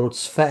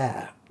World's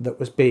Fair that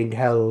was being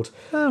held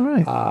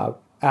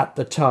at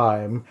the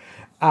time.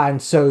 And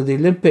so the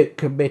Olympic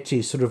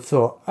Committee sort of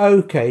thought,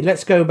 okay,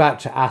 let's go back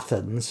to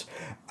Athens.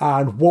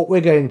 And what we're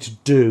going to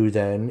do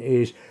then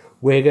is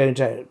we're going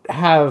to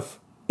have,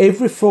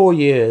 every 4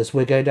 years,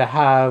 we're going to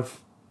have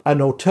an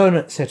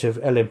alternate set of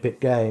Olympic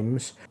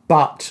Games,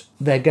 but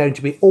they're going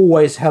to be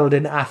always held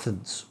in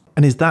Athens.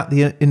 And is that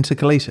the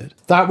intercalated?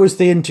 That was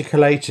the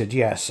intercalated,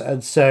 yes.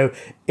 And so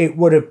it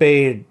would have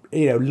been,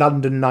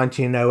 London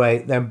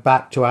 1908, then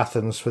back to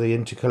Athens for the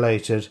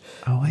intercalated.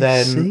 Oh, I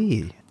then,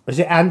 see. Was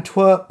it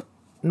Antwerp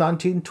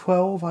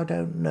 1912? I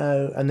don't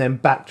know. And then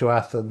back to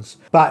Athens.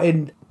 But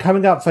in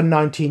coming up for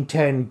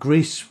 1910,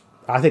 Greece,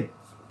 I think,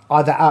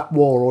 either at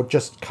war or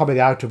just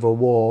coming out of a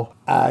war,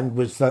 and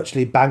was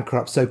virtually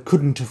bankrupt, so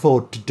couldn't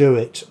afford to do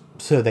it.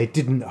 So they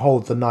didn't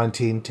hold the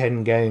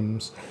 1910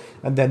 games.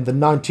 And then the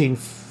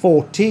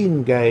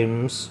 1914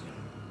 games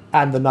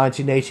and the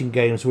 1918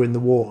 games were in the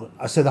war.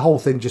 So the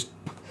whole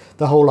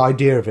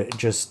idea of it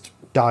just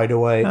died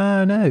away.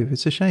 Oh, no,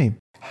 it's a shame.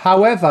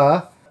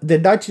 However, the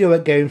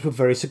 1908 games were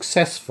very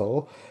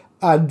successful,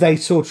 and they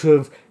sort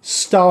of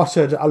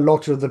started a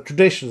lot of the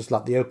traditions,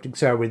 like the opening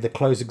ceremony, the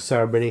closing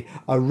ceremony,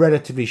 a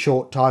relatively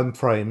short time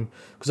frame,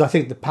 because I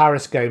think the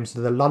Paris Games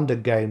and the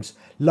London Games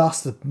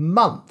lasted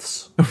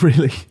months.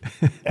 Really?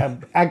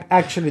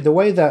 Actually, the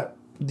way that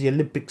the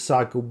Olympic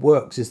cycle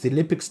works is the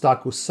Olympic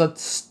cycle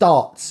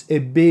starts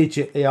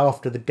immediately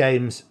after the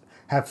games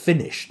have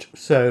finished.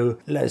 So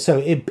when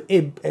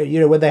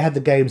they had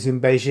the games in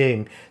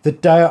Beijing,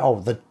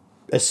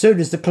 as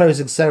soon as the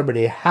closing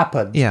ceremony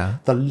happened,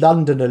 the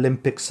London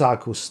Olympic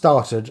cycle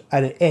started,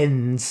 and it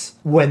ends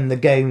when the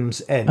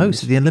games end. Oh,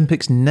 so the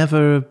Olympics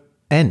never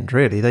end,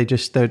 really? They're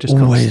just Always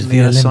constantly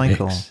the a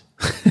cycle.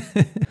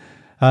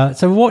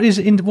 So what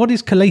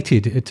is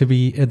collated to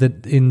be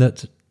in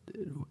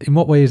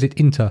what way is it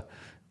inter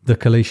the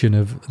collation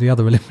of the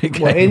other Olympic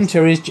Games? Well,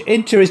 inter is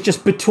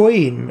just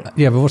between.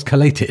 Yeah, but what's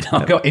collated?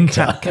 I've got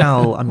inter.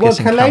 I'm Well,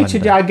 guessing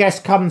collated, calendar. I guess,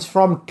 comes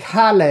from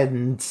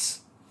calends,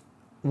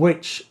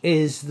 which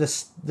is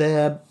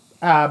the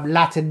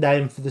Latin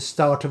name for the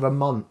start of a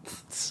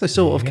month. It's a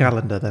sort of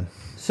calendar, then.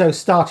 So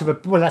that's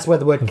where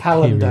the word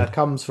calendar period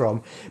comes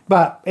from.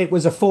 But it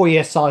was a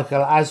 4-year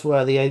cycle, as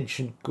were the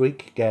ancient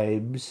Greek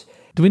games.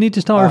 Do we need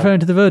to start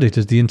referring to the verdict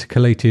as the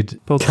intercalated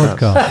Podcast.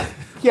 podcast?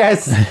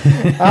 Yes.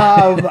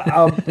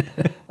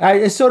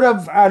 It's sort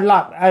of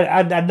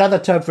another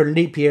term for a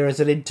leap year is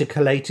an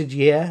intercalated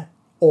year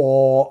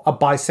or a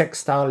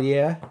bisextile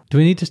year. Do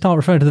we need to start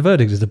referring to the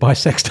verdict as the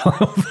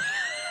bisextile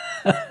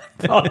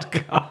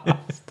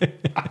podcast?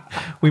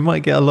 We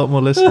might get a lot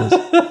more listeners.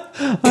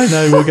 I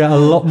know, we'll get a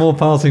lot more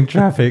passing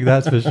traffic,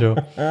 that's for sure.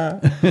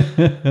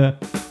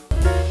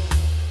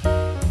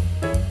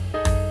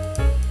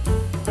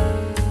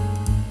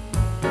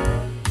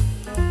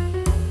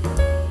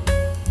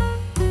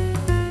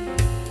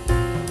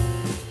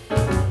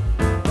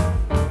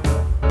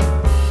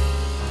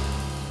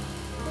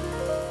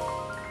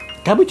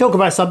 Can we talk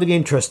about something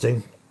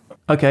interesting?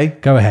 Okay,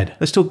 Go ahead.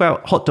 let's talk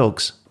about hot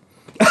dogs.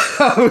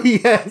 Oh,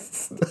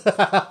 yes.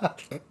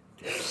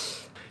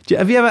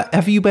 Have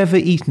you ever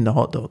eaten a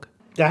hot dog?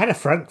 I had a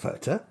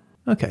Frankfurter.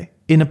 Okay.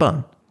 In a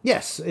bun?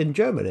 Yes, in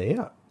Germany,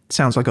 yeah.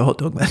 Sounds like a hot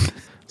dog then.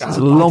 It's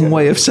a I long don't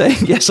way know. of saying,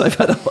 yes, I've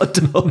had a hot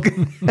dog.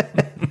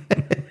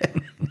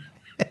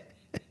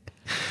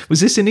 Was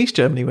this in East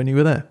Germany when you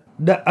were there?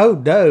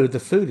 No, the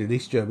food in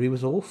East Germany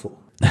was awful.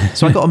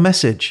 So I got a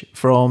message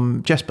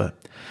from Jesper,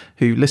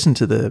 who listened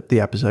to the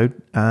episode,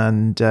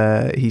 and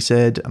he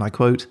said, and I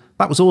quote,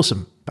 "That was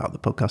awesome," about the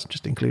podcast,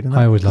 just including that.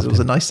 I always because loved it was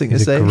him. a nice thing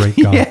He's to a say. great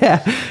guy.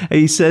 Yeah.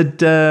 He said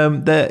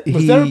that he...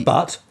 Was there a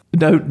but?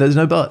 No, there's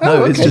no but. Oh,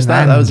 No, it's okay. just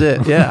that. That was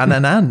it. Yeah,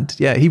 and.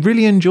 Yeah, he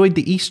really enjoyed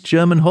the East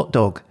German hot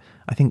dog.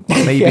 I think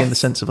maybe in the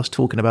sense of us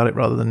talking about it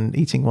rather than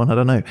eating one. I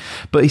don't know.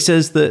 But he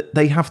says that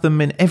they have them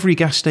in every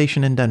gas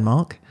station in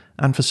Denmark.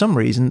 And for some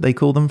reason, they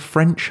call them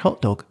French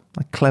hot dog.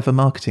 Like clever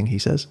marketing, he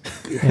says.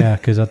 Yeah,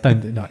 because I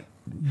don't like.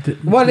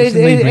 Well, it's a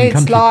neighbouring it's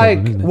country like,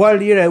 problem, isn't it?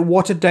 well, you know,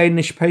 what a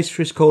Danish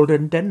pastry is called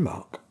in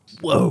Denmark.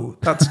 Whoa,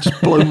 that's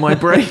just blown my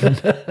brain.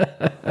 That's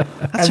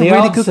And a the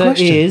really good answer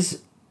question.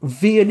 is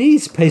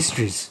Viennese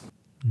pastries.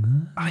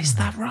 Oh, is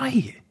that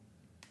right?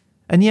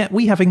 And yet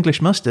we have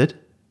English mustard.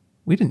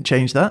 We didn't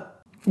change that.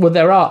 Well,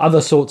 there are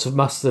other sorts of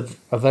mustard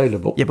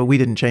available. Yeah, but we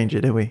didn't change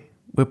it, did we?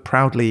 We'll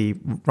proudly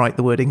write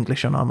the word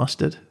English on our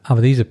mustard. Oh,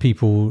 but these are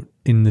people,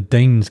 in the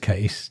Danes'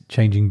 case,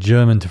 changing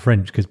German to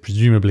French because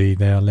presumably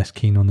they are less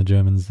keen on the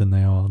Germans than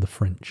they are the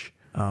French.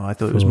 Oh, I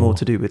thought it was more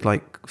to do with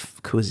like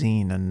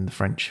cuisine and the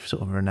French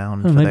sort of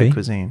renowned for Maybe. their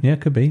cuisine. Yeah,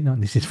 could be. No,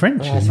 this is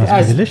French. It must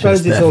I be delicious.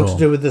 suppose it's all therefore.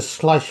 to do with the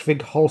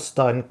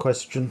Schleswig-Holstein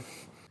question.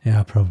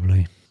 Yeah,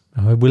 probably.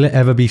 Oh, will it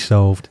ever be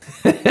solved?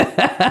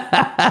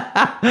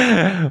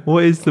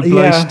 What is the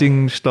Yeah.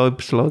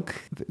 Bleisting-Staubschlag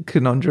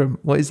conundrum?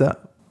 What is that?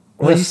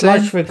 What The are you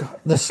saying?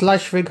 The Are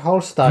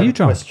Schleswig-Holstein you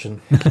drunk?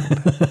 question.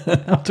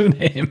 I'm doing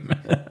him.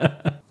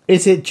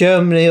 Is it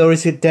Germany or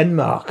is it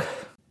Denmark?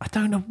 I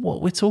don't know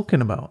what we're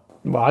talking about.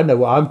 Well, I know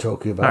what I'm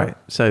talking about. All right,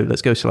 so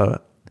let's go slower.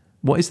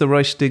 What is the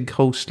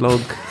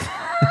Reichstig-Holzlog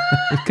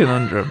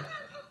conundrum?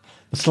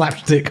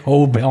 Slapstick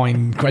hole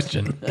behind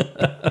question.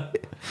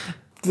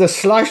 The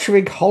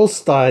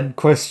Schleswig-Holstein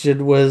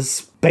question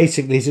was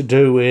basically to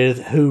do with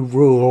who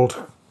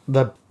ruled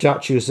the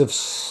duchies of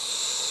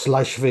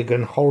Schleswig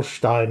and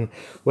Holstein,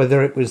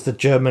 whether it was the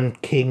German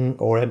king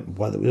or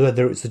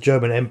whether it was the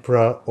German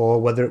emperor or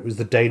whether it was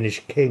the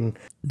Danish king.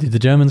 Did the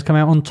Germans come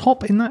out on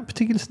top in that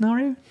particular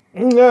scenario?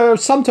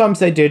 Sometimes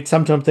they did,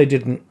 sometimes they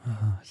didn't.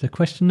 It's a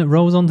question that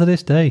rolls on to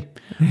this day.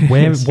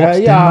 What's Yeah,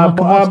 Denmark and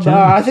what's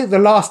Germany? I think the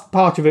last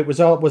part of it was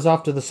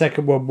after the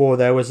Second World War.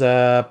 There was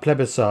a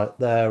plebiscite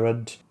there,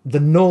 and the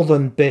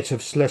northern bit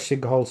of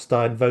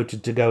Schleswig-Holstein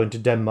voted to go into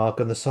Denmark,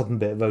 and the southern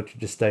bit voted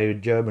to stay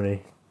in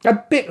Germany. A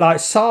bit like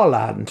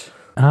Saarland.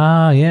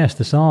 Ah, yes,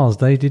 the Saars.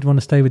 They did want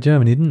to stay with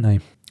Germany, didn't they?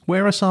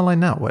 Where are Saarland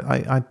now?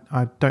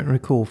 I don't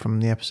recall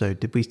from the episode.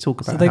 Did we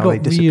talk about So they how got they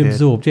disappeared?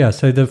 reabsorbed. Yeah.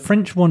 So the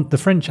French wanted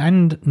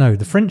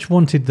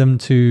them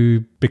to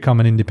become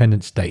an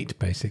independent state,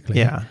 basically.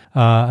 Yeah.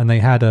 And they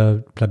had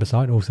a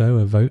plebiscite, also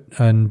a vote,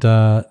 and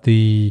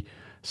the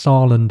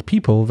Saarland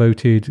people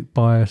voted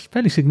by a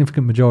fairly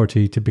significant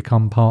majority to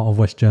become part of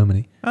West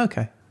Germany.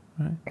 Okay.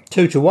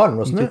 2-1, You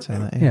wasn't did it? say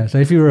that, Yeah. So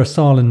if you were a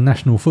Saarland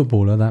national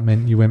footballer, that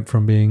meant you went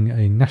from being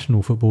a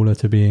national footballer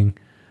to being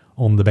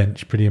on the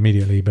bench pretty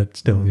immediately, but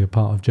still you're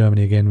part of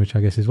Germany again, which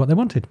I guess is what they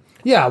wanted.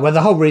 Yeah, well,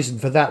 the whole reason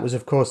for that was,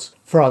 of course,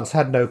 France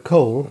had no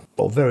coal,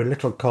 or very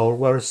little coal,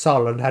 whereas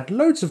Saarland had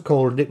loads of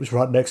coal, and it was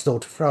right next door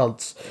to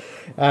France.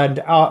 And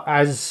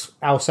as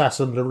Alsace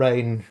and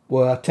Lorraine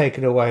were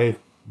taken away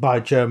by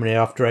Germany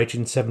after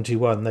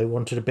 1871, they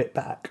wanted a bit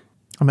back.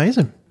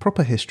 Amazing.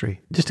 Proper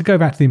history. Just to go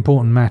back to the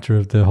important matter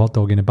of the hot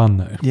dog in a bun,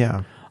 though.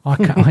 Yeah.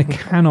 I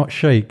cannot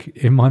shake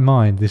in my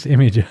mind this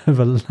image of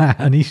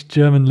an East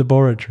German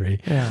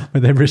laboratory where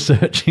they're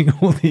researching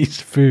all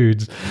these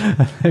foods.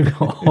 And they've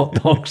got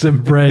hot dogs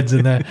and breads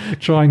and they're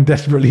trying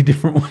desperately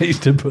different ways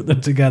to put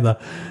them together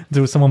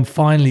until someone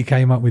finally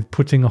came up with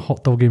putting a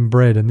hot dog in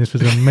bread, and this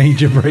was a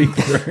major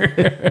breakthrough.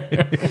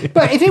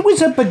 But if it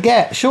was a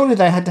baguette, surely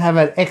they had to have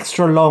an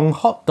extra long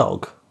hot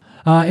dog.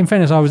 In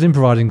fairness, I was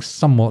improvising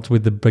somewhat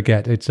with the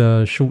baguette. It's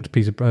a short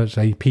piece of bread,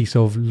 a piece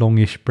of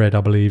longish bread,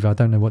 I believe. I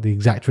don't know what the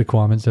exact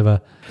requirements of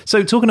a...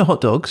 So talking of hot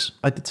dogs,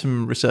 I did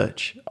some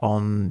research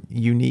on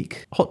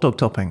unique hot dog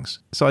toppings.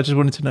 So I just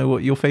wanted to know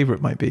what your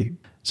favourite might be.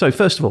 So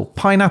first of all,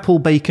 pineapple,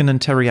 bacon and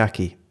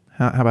teriyaki.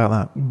 How about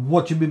that?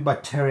 What do you mean by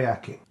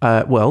teriyaki?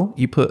 Well,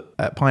 you put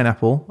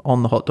pineapple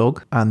on the hot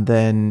dog and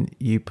then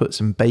you put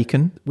some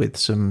bacon with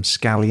some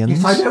scallions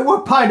Yes, I know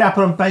what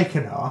pineapple and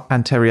bacon are.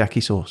 and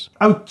teriyaki sauce.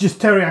 Oh, just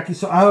teriyaki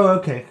sauce. Oh,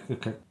 okay.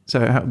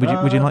 So how,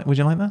 would you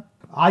like that?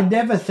 I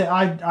never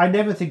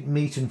think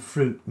meat and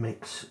fruit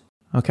mix.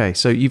 Okay,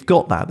 so you've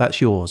got that. That's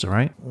yours, all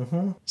right?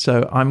 Mm-hmm.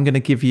 So I'm going to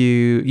give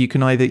you. You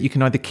can either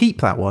keep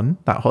that one,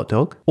 that hot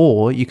dog,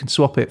 or you can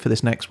swap it for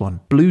this next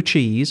one: blue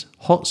cheese,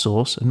 hot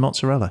sauce, and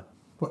mozzarella.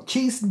 What,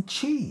 cheese and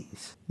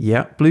cheese?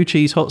 Yeah, blue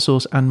cheese, hot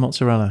sauce, and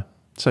mozzarella.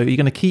 So you're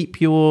going to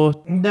keep your.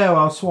 No,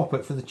 I'll swap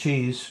it for the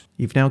cheese.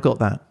 You've now got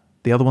that.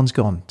 The other one's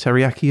gone.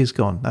 Teriyaki is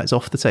gone. That's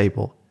off the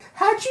table.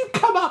 How'd you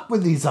come up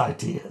with these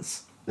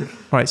ideas?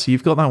 Right, so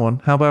you've got that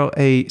one. How about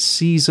a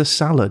Caesar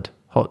salad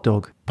hot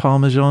dog?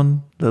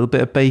 Parmesan, a little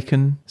bit of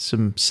bacon,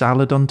 some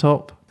salad on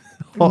top.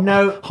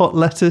 Hot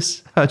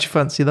lettuce. How'd you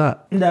fancy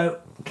that? No.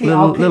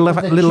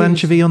 Little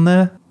anchovy on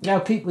there?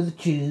 I'll keep with the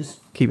cheese.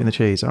 Keeping the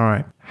cheese, all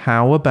right.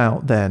 How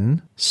about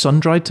then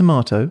sun-dried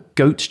tomato,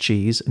 goat's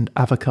cheese, and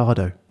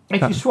avocado?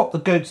 If you swap the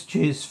goat's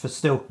cheese for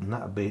Stilton,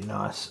 that would be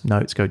nice. No,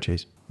 it's goat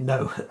cheese.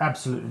 No,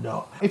 absolutely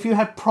not. If you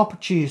had proper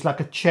cheese like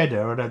a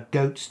cheddar and a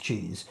goat's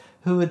cheese,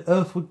 who on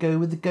earth would go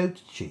with the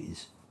goat's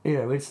cheese? You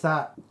know, it's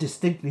that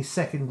distinctly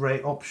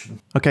second-rate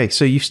option. Okay,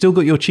 so you've still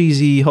got your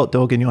cheesy hot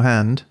dog in your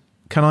hand.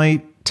 Can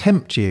I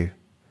tempt you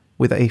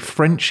with a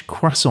French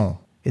croissant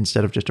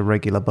instead of just a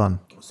regular bun?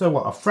 So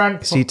what, a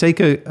frank... So you take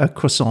a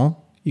croissant,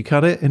 you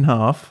cut it in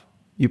half,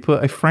 you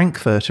put a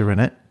frankfurter in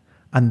it,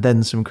 and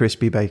then some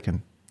crispy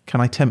bacon. Can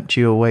I tempt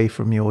you away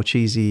from your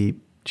cheesy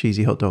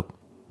hot dog?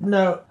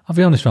 No. I'll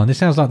be honest, Ron, this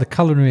sounds like the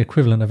culinary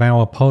equivalent of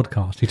our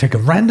podcast. You take a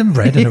random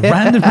bread and a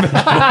random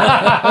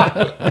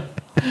vegetable.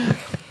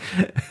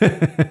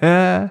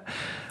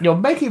 You're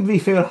making me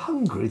feel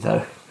hungry,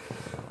 though.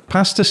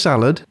 Pasta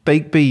salad,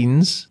 baked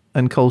beans,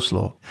 and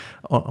coleslaw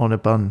on a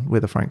bun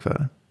with a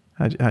frankfurter.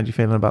 How do you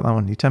feeling about that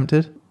one? You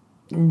tempted?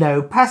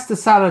 No, pasta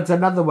salad's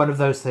another one of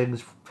those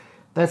things.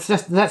 That's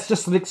just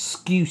an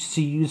excuse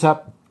to use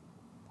up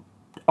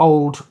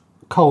old,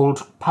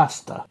 cold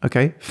pasta.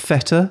 Okay,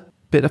 feta,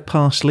 bit of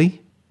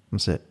parsley.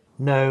 That's it.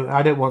 No,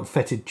 I don't want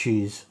fetid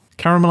cheese.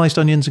 Caramelised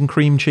onions and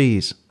cream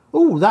cheese.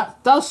 Oh,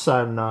 that does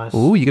sound nice.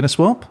 Oh, you going to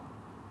swap?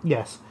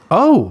 Yes.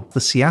 Oh,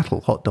 the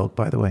Seattle hot dog,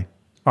 by the way.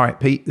 All right,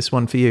 Pete, this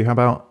one for you. How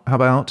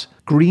about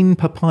green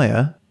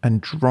papaya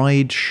and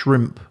dried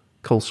shrimp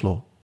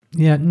coleslaw?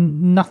 Yeah,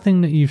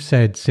 nothing that you've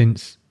said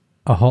since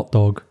a hot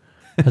dog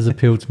has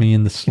appealed to me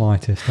in the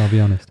slightest, I'll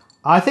be honest.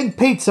 I think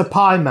Pete's a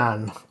pie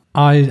man.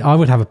 I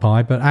would have a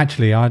pie, but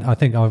actually I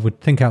think I would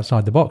think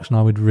outside the box and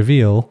I would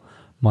reveal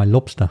my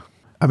lobster.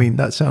 I mean,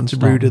 that sounds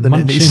ruder than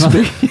it needs to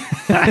be.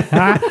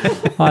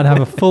 I'd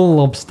have a full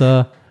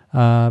lobster,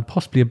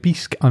 possibly a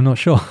bisque, I'm not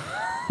sure.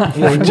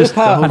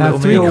 I'd have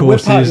 3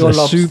 courses, a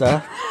soup,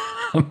 a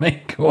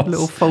main course, a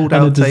little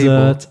fold-out and a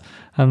dessert. table.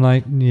 I'm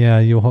like, yeah,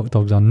 your hot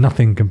dogs are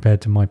nothing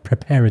compared to my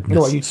preparedness. You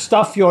know what, you'd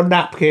stuff your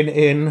napkin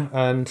in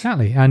and...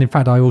 Exactly. And in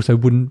fact, I also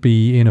wouldn't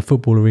be in a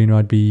football arena.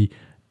 I'd be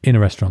in a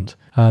restaurant.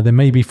 There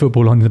may be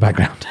football on in the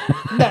background.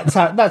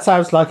 That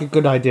sounds like a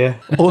good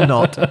idea. Or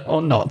not.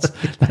 Or not.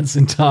 That's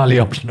entirely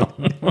optional.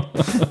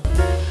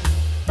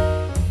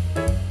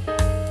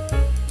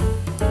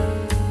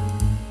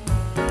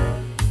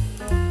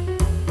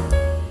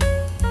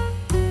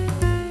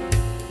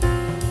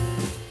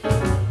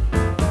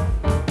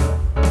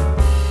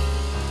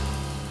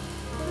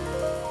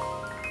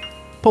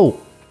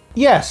 Paul.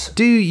 Yes.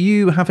 Do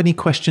you have any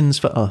questions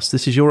for us?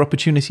 This is your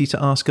opportunity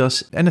to ask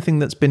us anything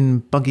that's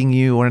been bugging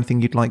you or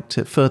anything you'd like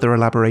to further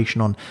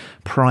elaboration on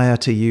prior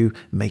to you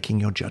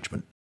making your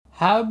judgment.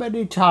 How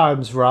many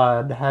times,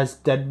 Ryan, has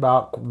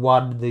Denmark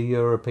won the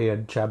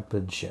European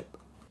Championship?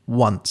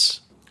 Once.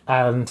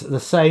 And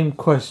the same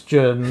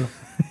question,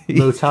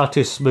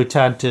 mutatis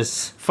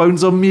mutantis.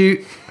 Phone's on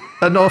mute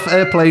and off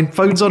airplane.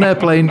 Phone's on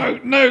airplane.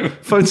 No.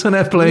 Phone's on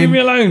airplane. Leave me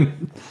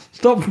alone.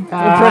 Stop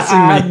oppressing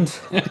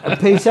me. And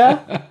Peter?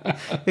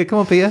 Yeah, come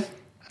on, Peter.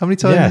 How many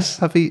times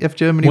have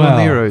Germany won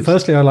the Euros?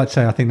 Firstly, I'd like to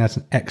say I think that's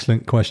an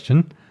excellent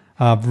question.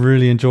 I've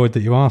really enjoyed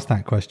that you asked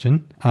that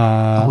question.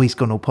 He's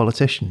gone all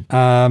politician.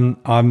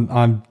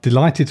 I'm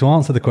delighted to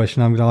answer the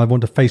question. I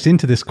want to face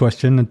into this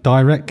question and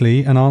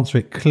directly and answer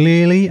it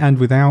clearly and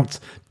without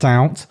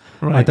doubt.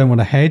 Right. I don't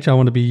want to hedge. I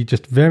want to be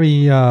just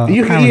very at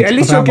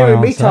least you're giving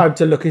me time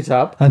to look it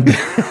up.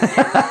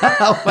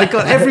 Oh my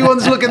God,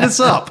 everyone's looking this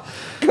up.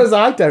 Because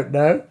I don't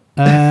know.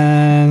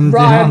 And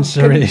Ryan, the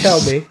answer can you is...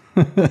 tell me?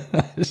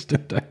 I still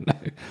don't know.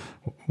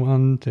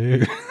 1,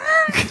 2,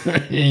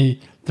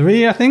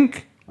 3, I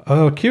think.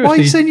 Oh, curiously. Why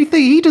are you saying you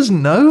think he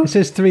doesn't know? It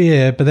says 3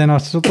 here, but then I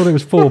still thought it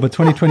was 4, but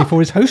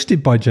 2024 is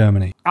hosted by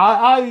Germany.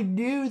 I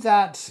knew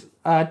that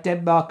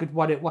Denmark had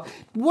won it.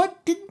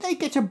 What didn't they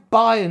get a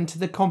buy-in to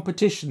the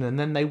competition and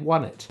then they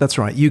won it? That's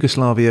right.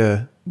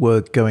 Yugoslavia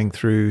were going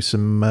through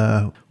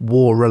some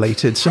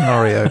war-related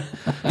scenario.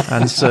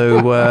 And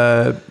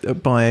so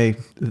by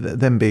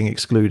them being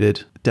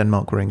excluded,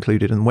 Denmark were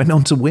included and went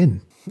on to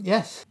win.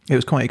 Yes. It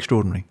was quite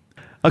extraordinary.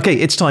 Okay,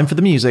 it's time for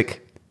the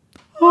music.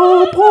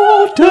 Our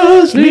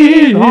porters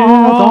lead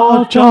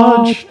our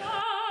judge.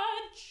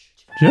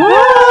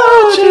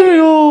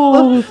 Judging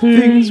all the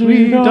things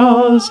we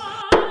does.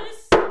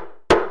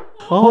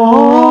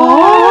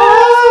 Eyes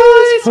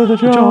for the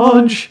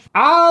judge.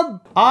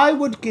 I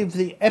would give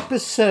the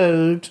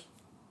episode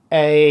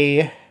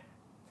a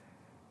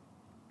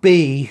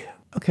B.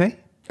 Okay.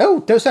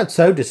 Oh, don't sound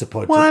so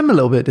disappointed. Well, I'm a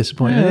little bit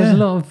disappointed. Yeah,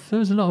 there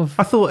was a lot of.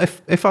 I thought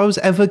if I was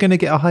ever going to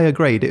get a higher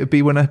grade, it would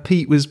be when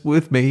Pete was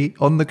with me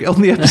on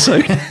the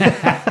episode.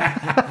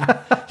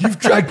 You've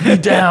dragged me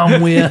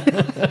down, Weir.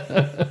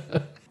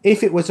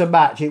 if it was a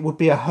match, it would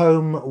be a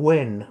home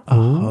win. A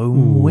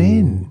home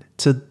win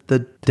to the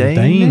Danes,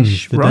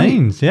 Danish. the right.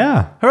 Danes,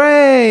 yeah.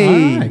 Hooray!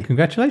 All right,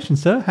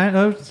 congratulations, sir.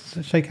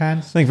 Shake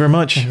hands. Thank you very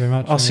much. Thank you very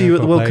much. I'll see you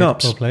at the World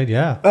Cups. Well played,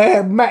 yeah.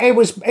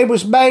 It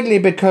was mainly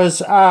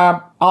because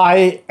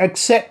I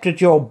accepted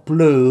your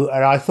blue,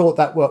 and I thought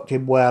that worked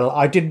in well.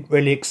 I didn't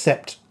really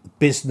accept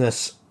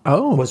business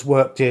was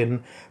worked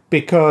in,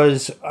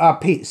 because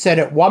Pete said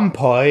at one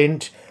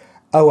point,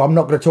 I'm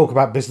not going to talk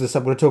about business,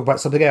 I'm going to talk about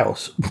something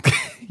else.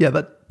 Yeah,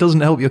 that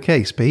doesn't help your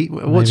case, Pete.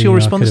 What's your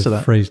response to that? I could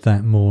have phrased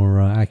that more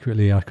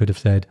accurately. I could have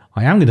said,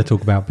 I am going to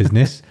talk about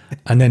business,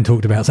 and then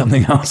talked about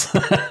something else.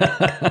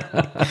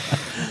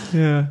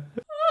 Yeah.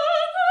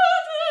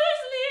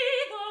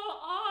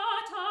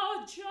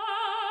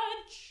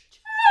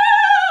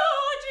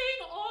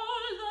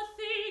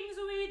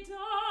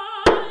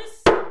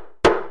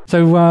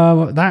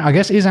 So that, I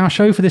guess, is our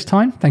show for this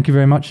time. Thank you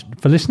very much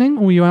for listening,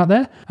 all you out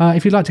there.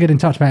 If you'd like to get in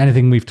touch about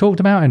anything we've talked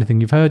about, anything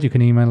you've heard, you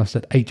can email us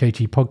at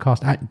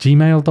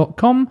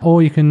hhepodcast@gmail.com,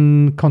 or you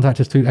can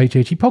contact us through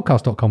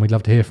hhepodcast.com. We'd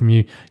love to hear from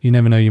you. You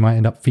never know, you might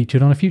end up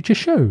featured on a future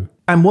show.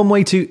 And one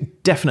way to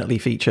definitely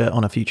feature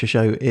on a future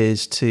show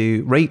is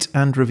to rate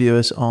and review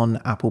us on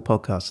Apple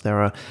Podcasts.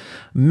 There are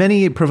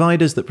many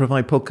providers that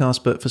provide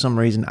podcasts, but for some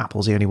reason,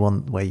 Apple's the only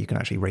one where you can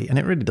actually rate, and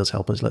it really does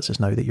help us, lets us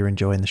know that you're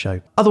enjoying the show.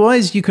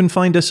 Otherwise, you can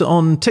find us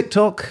on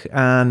TikTok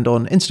and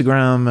on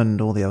Instagram and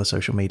all the other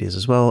social medias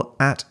as well,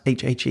 at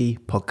HHE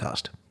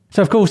Podcast.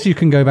 So, of course, you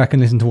can go back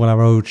and listen to all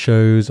our old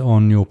shows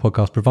on your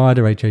podcast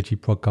provider,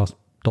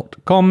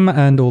 hhepodcast.com,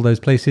 and all those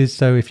places.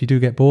 So if you do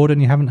get bored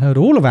and you haven't heard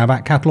all of our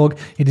back catalogue,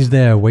 it is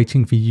there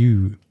waiting for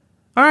you.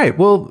 All right.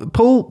 Well,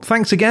 Paul,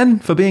 thanks again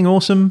for being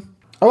awesome.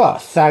 Oh,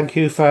 thank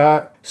you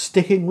for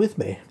sticking with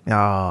me.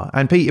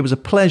 And Pete, it was a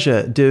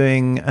pleasure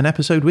doing an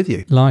episode with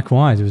you.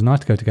 Likewise. It was nice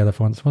to go together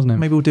for once, wasn't it?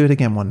 Maybe we'll do it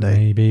again one day.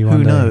 Maybe one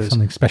Who day. knows? If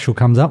something special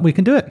comes up, we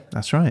can do it.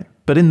 That's right.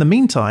 But in the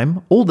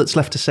meantime, all that's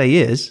left to say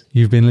is...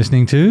 You've been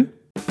listening to...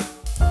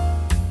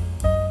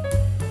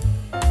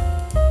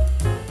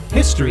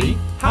 History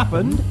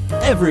happened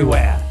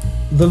everywhere.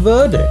 The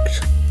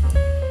verdict.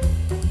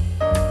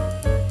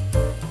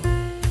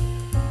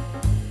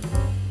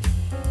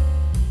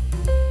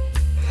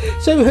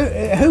 So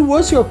who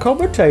was your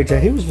commentator?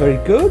 He was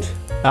very good.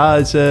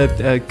 It's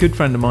a good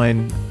friend of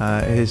mine.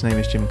 His name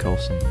is Jim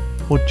Colson.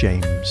 Or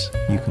James,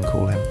 you can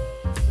call him.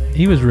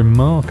 He was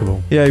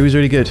remarkable. Yeah, he was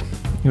really good.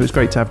 It was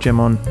great to have Jim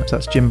on. So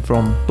that's Jim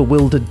from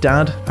Bewildered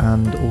Dad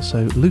and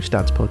also Loose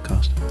Dad's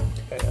podcast.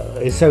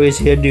 So is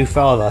he a new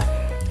father?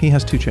 He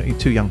has two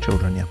young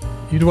children, yeah.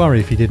 You'd worry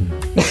if he didn't.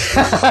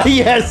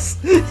 Yes,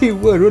 he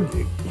would, wouldn't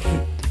he?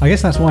 I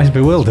guess that's why he's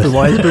bewildered.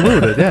 Why he's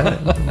bewildered, yeah.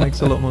 It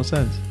makes a lot more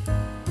sense.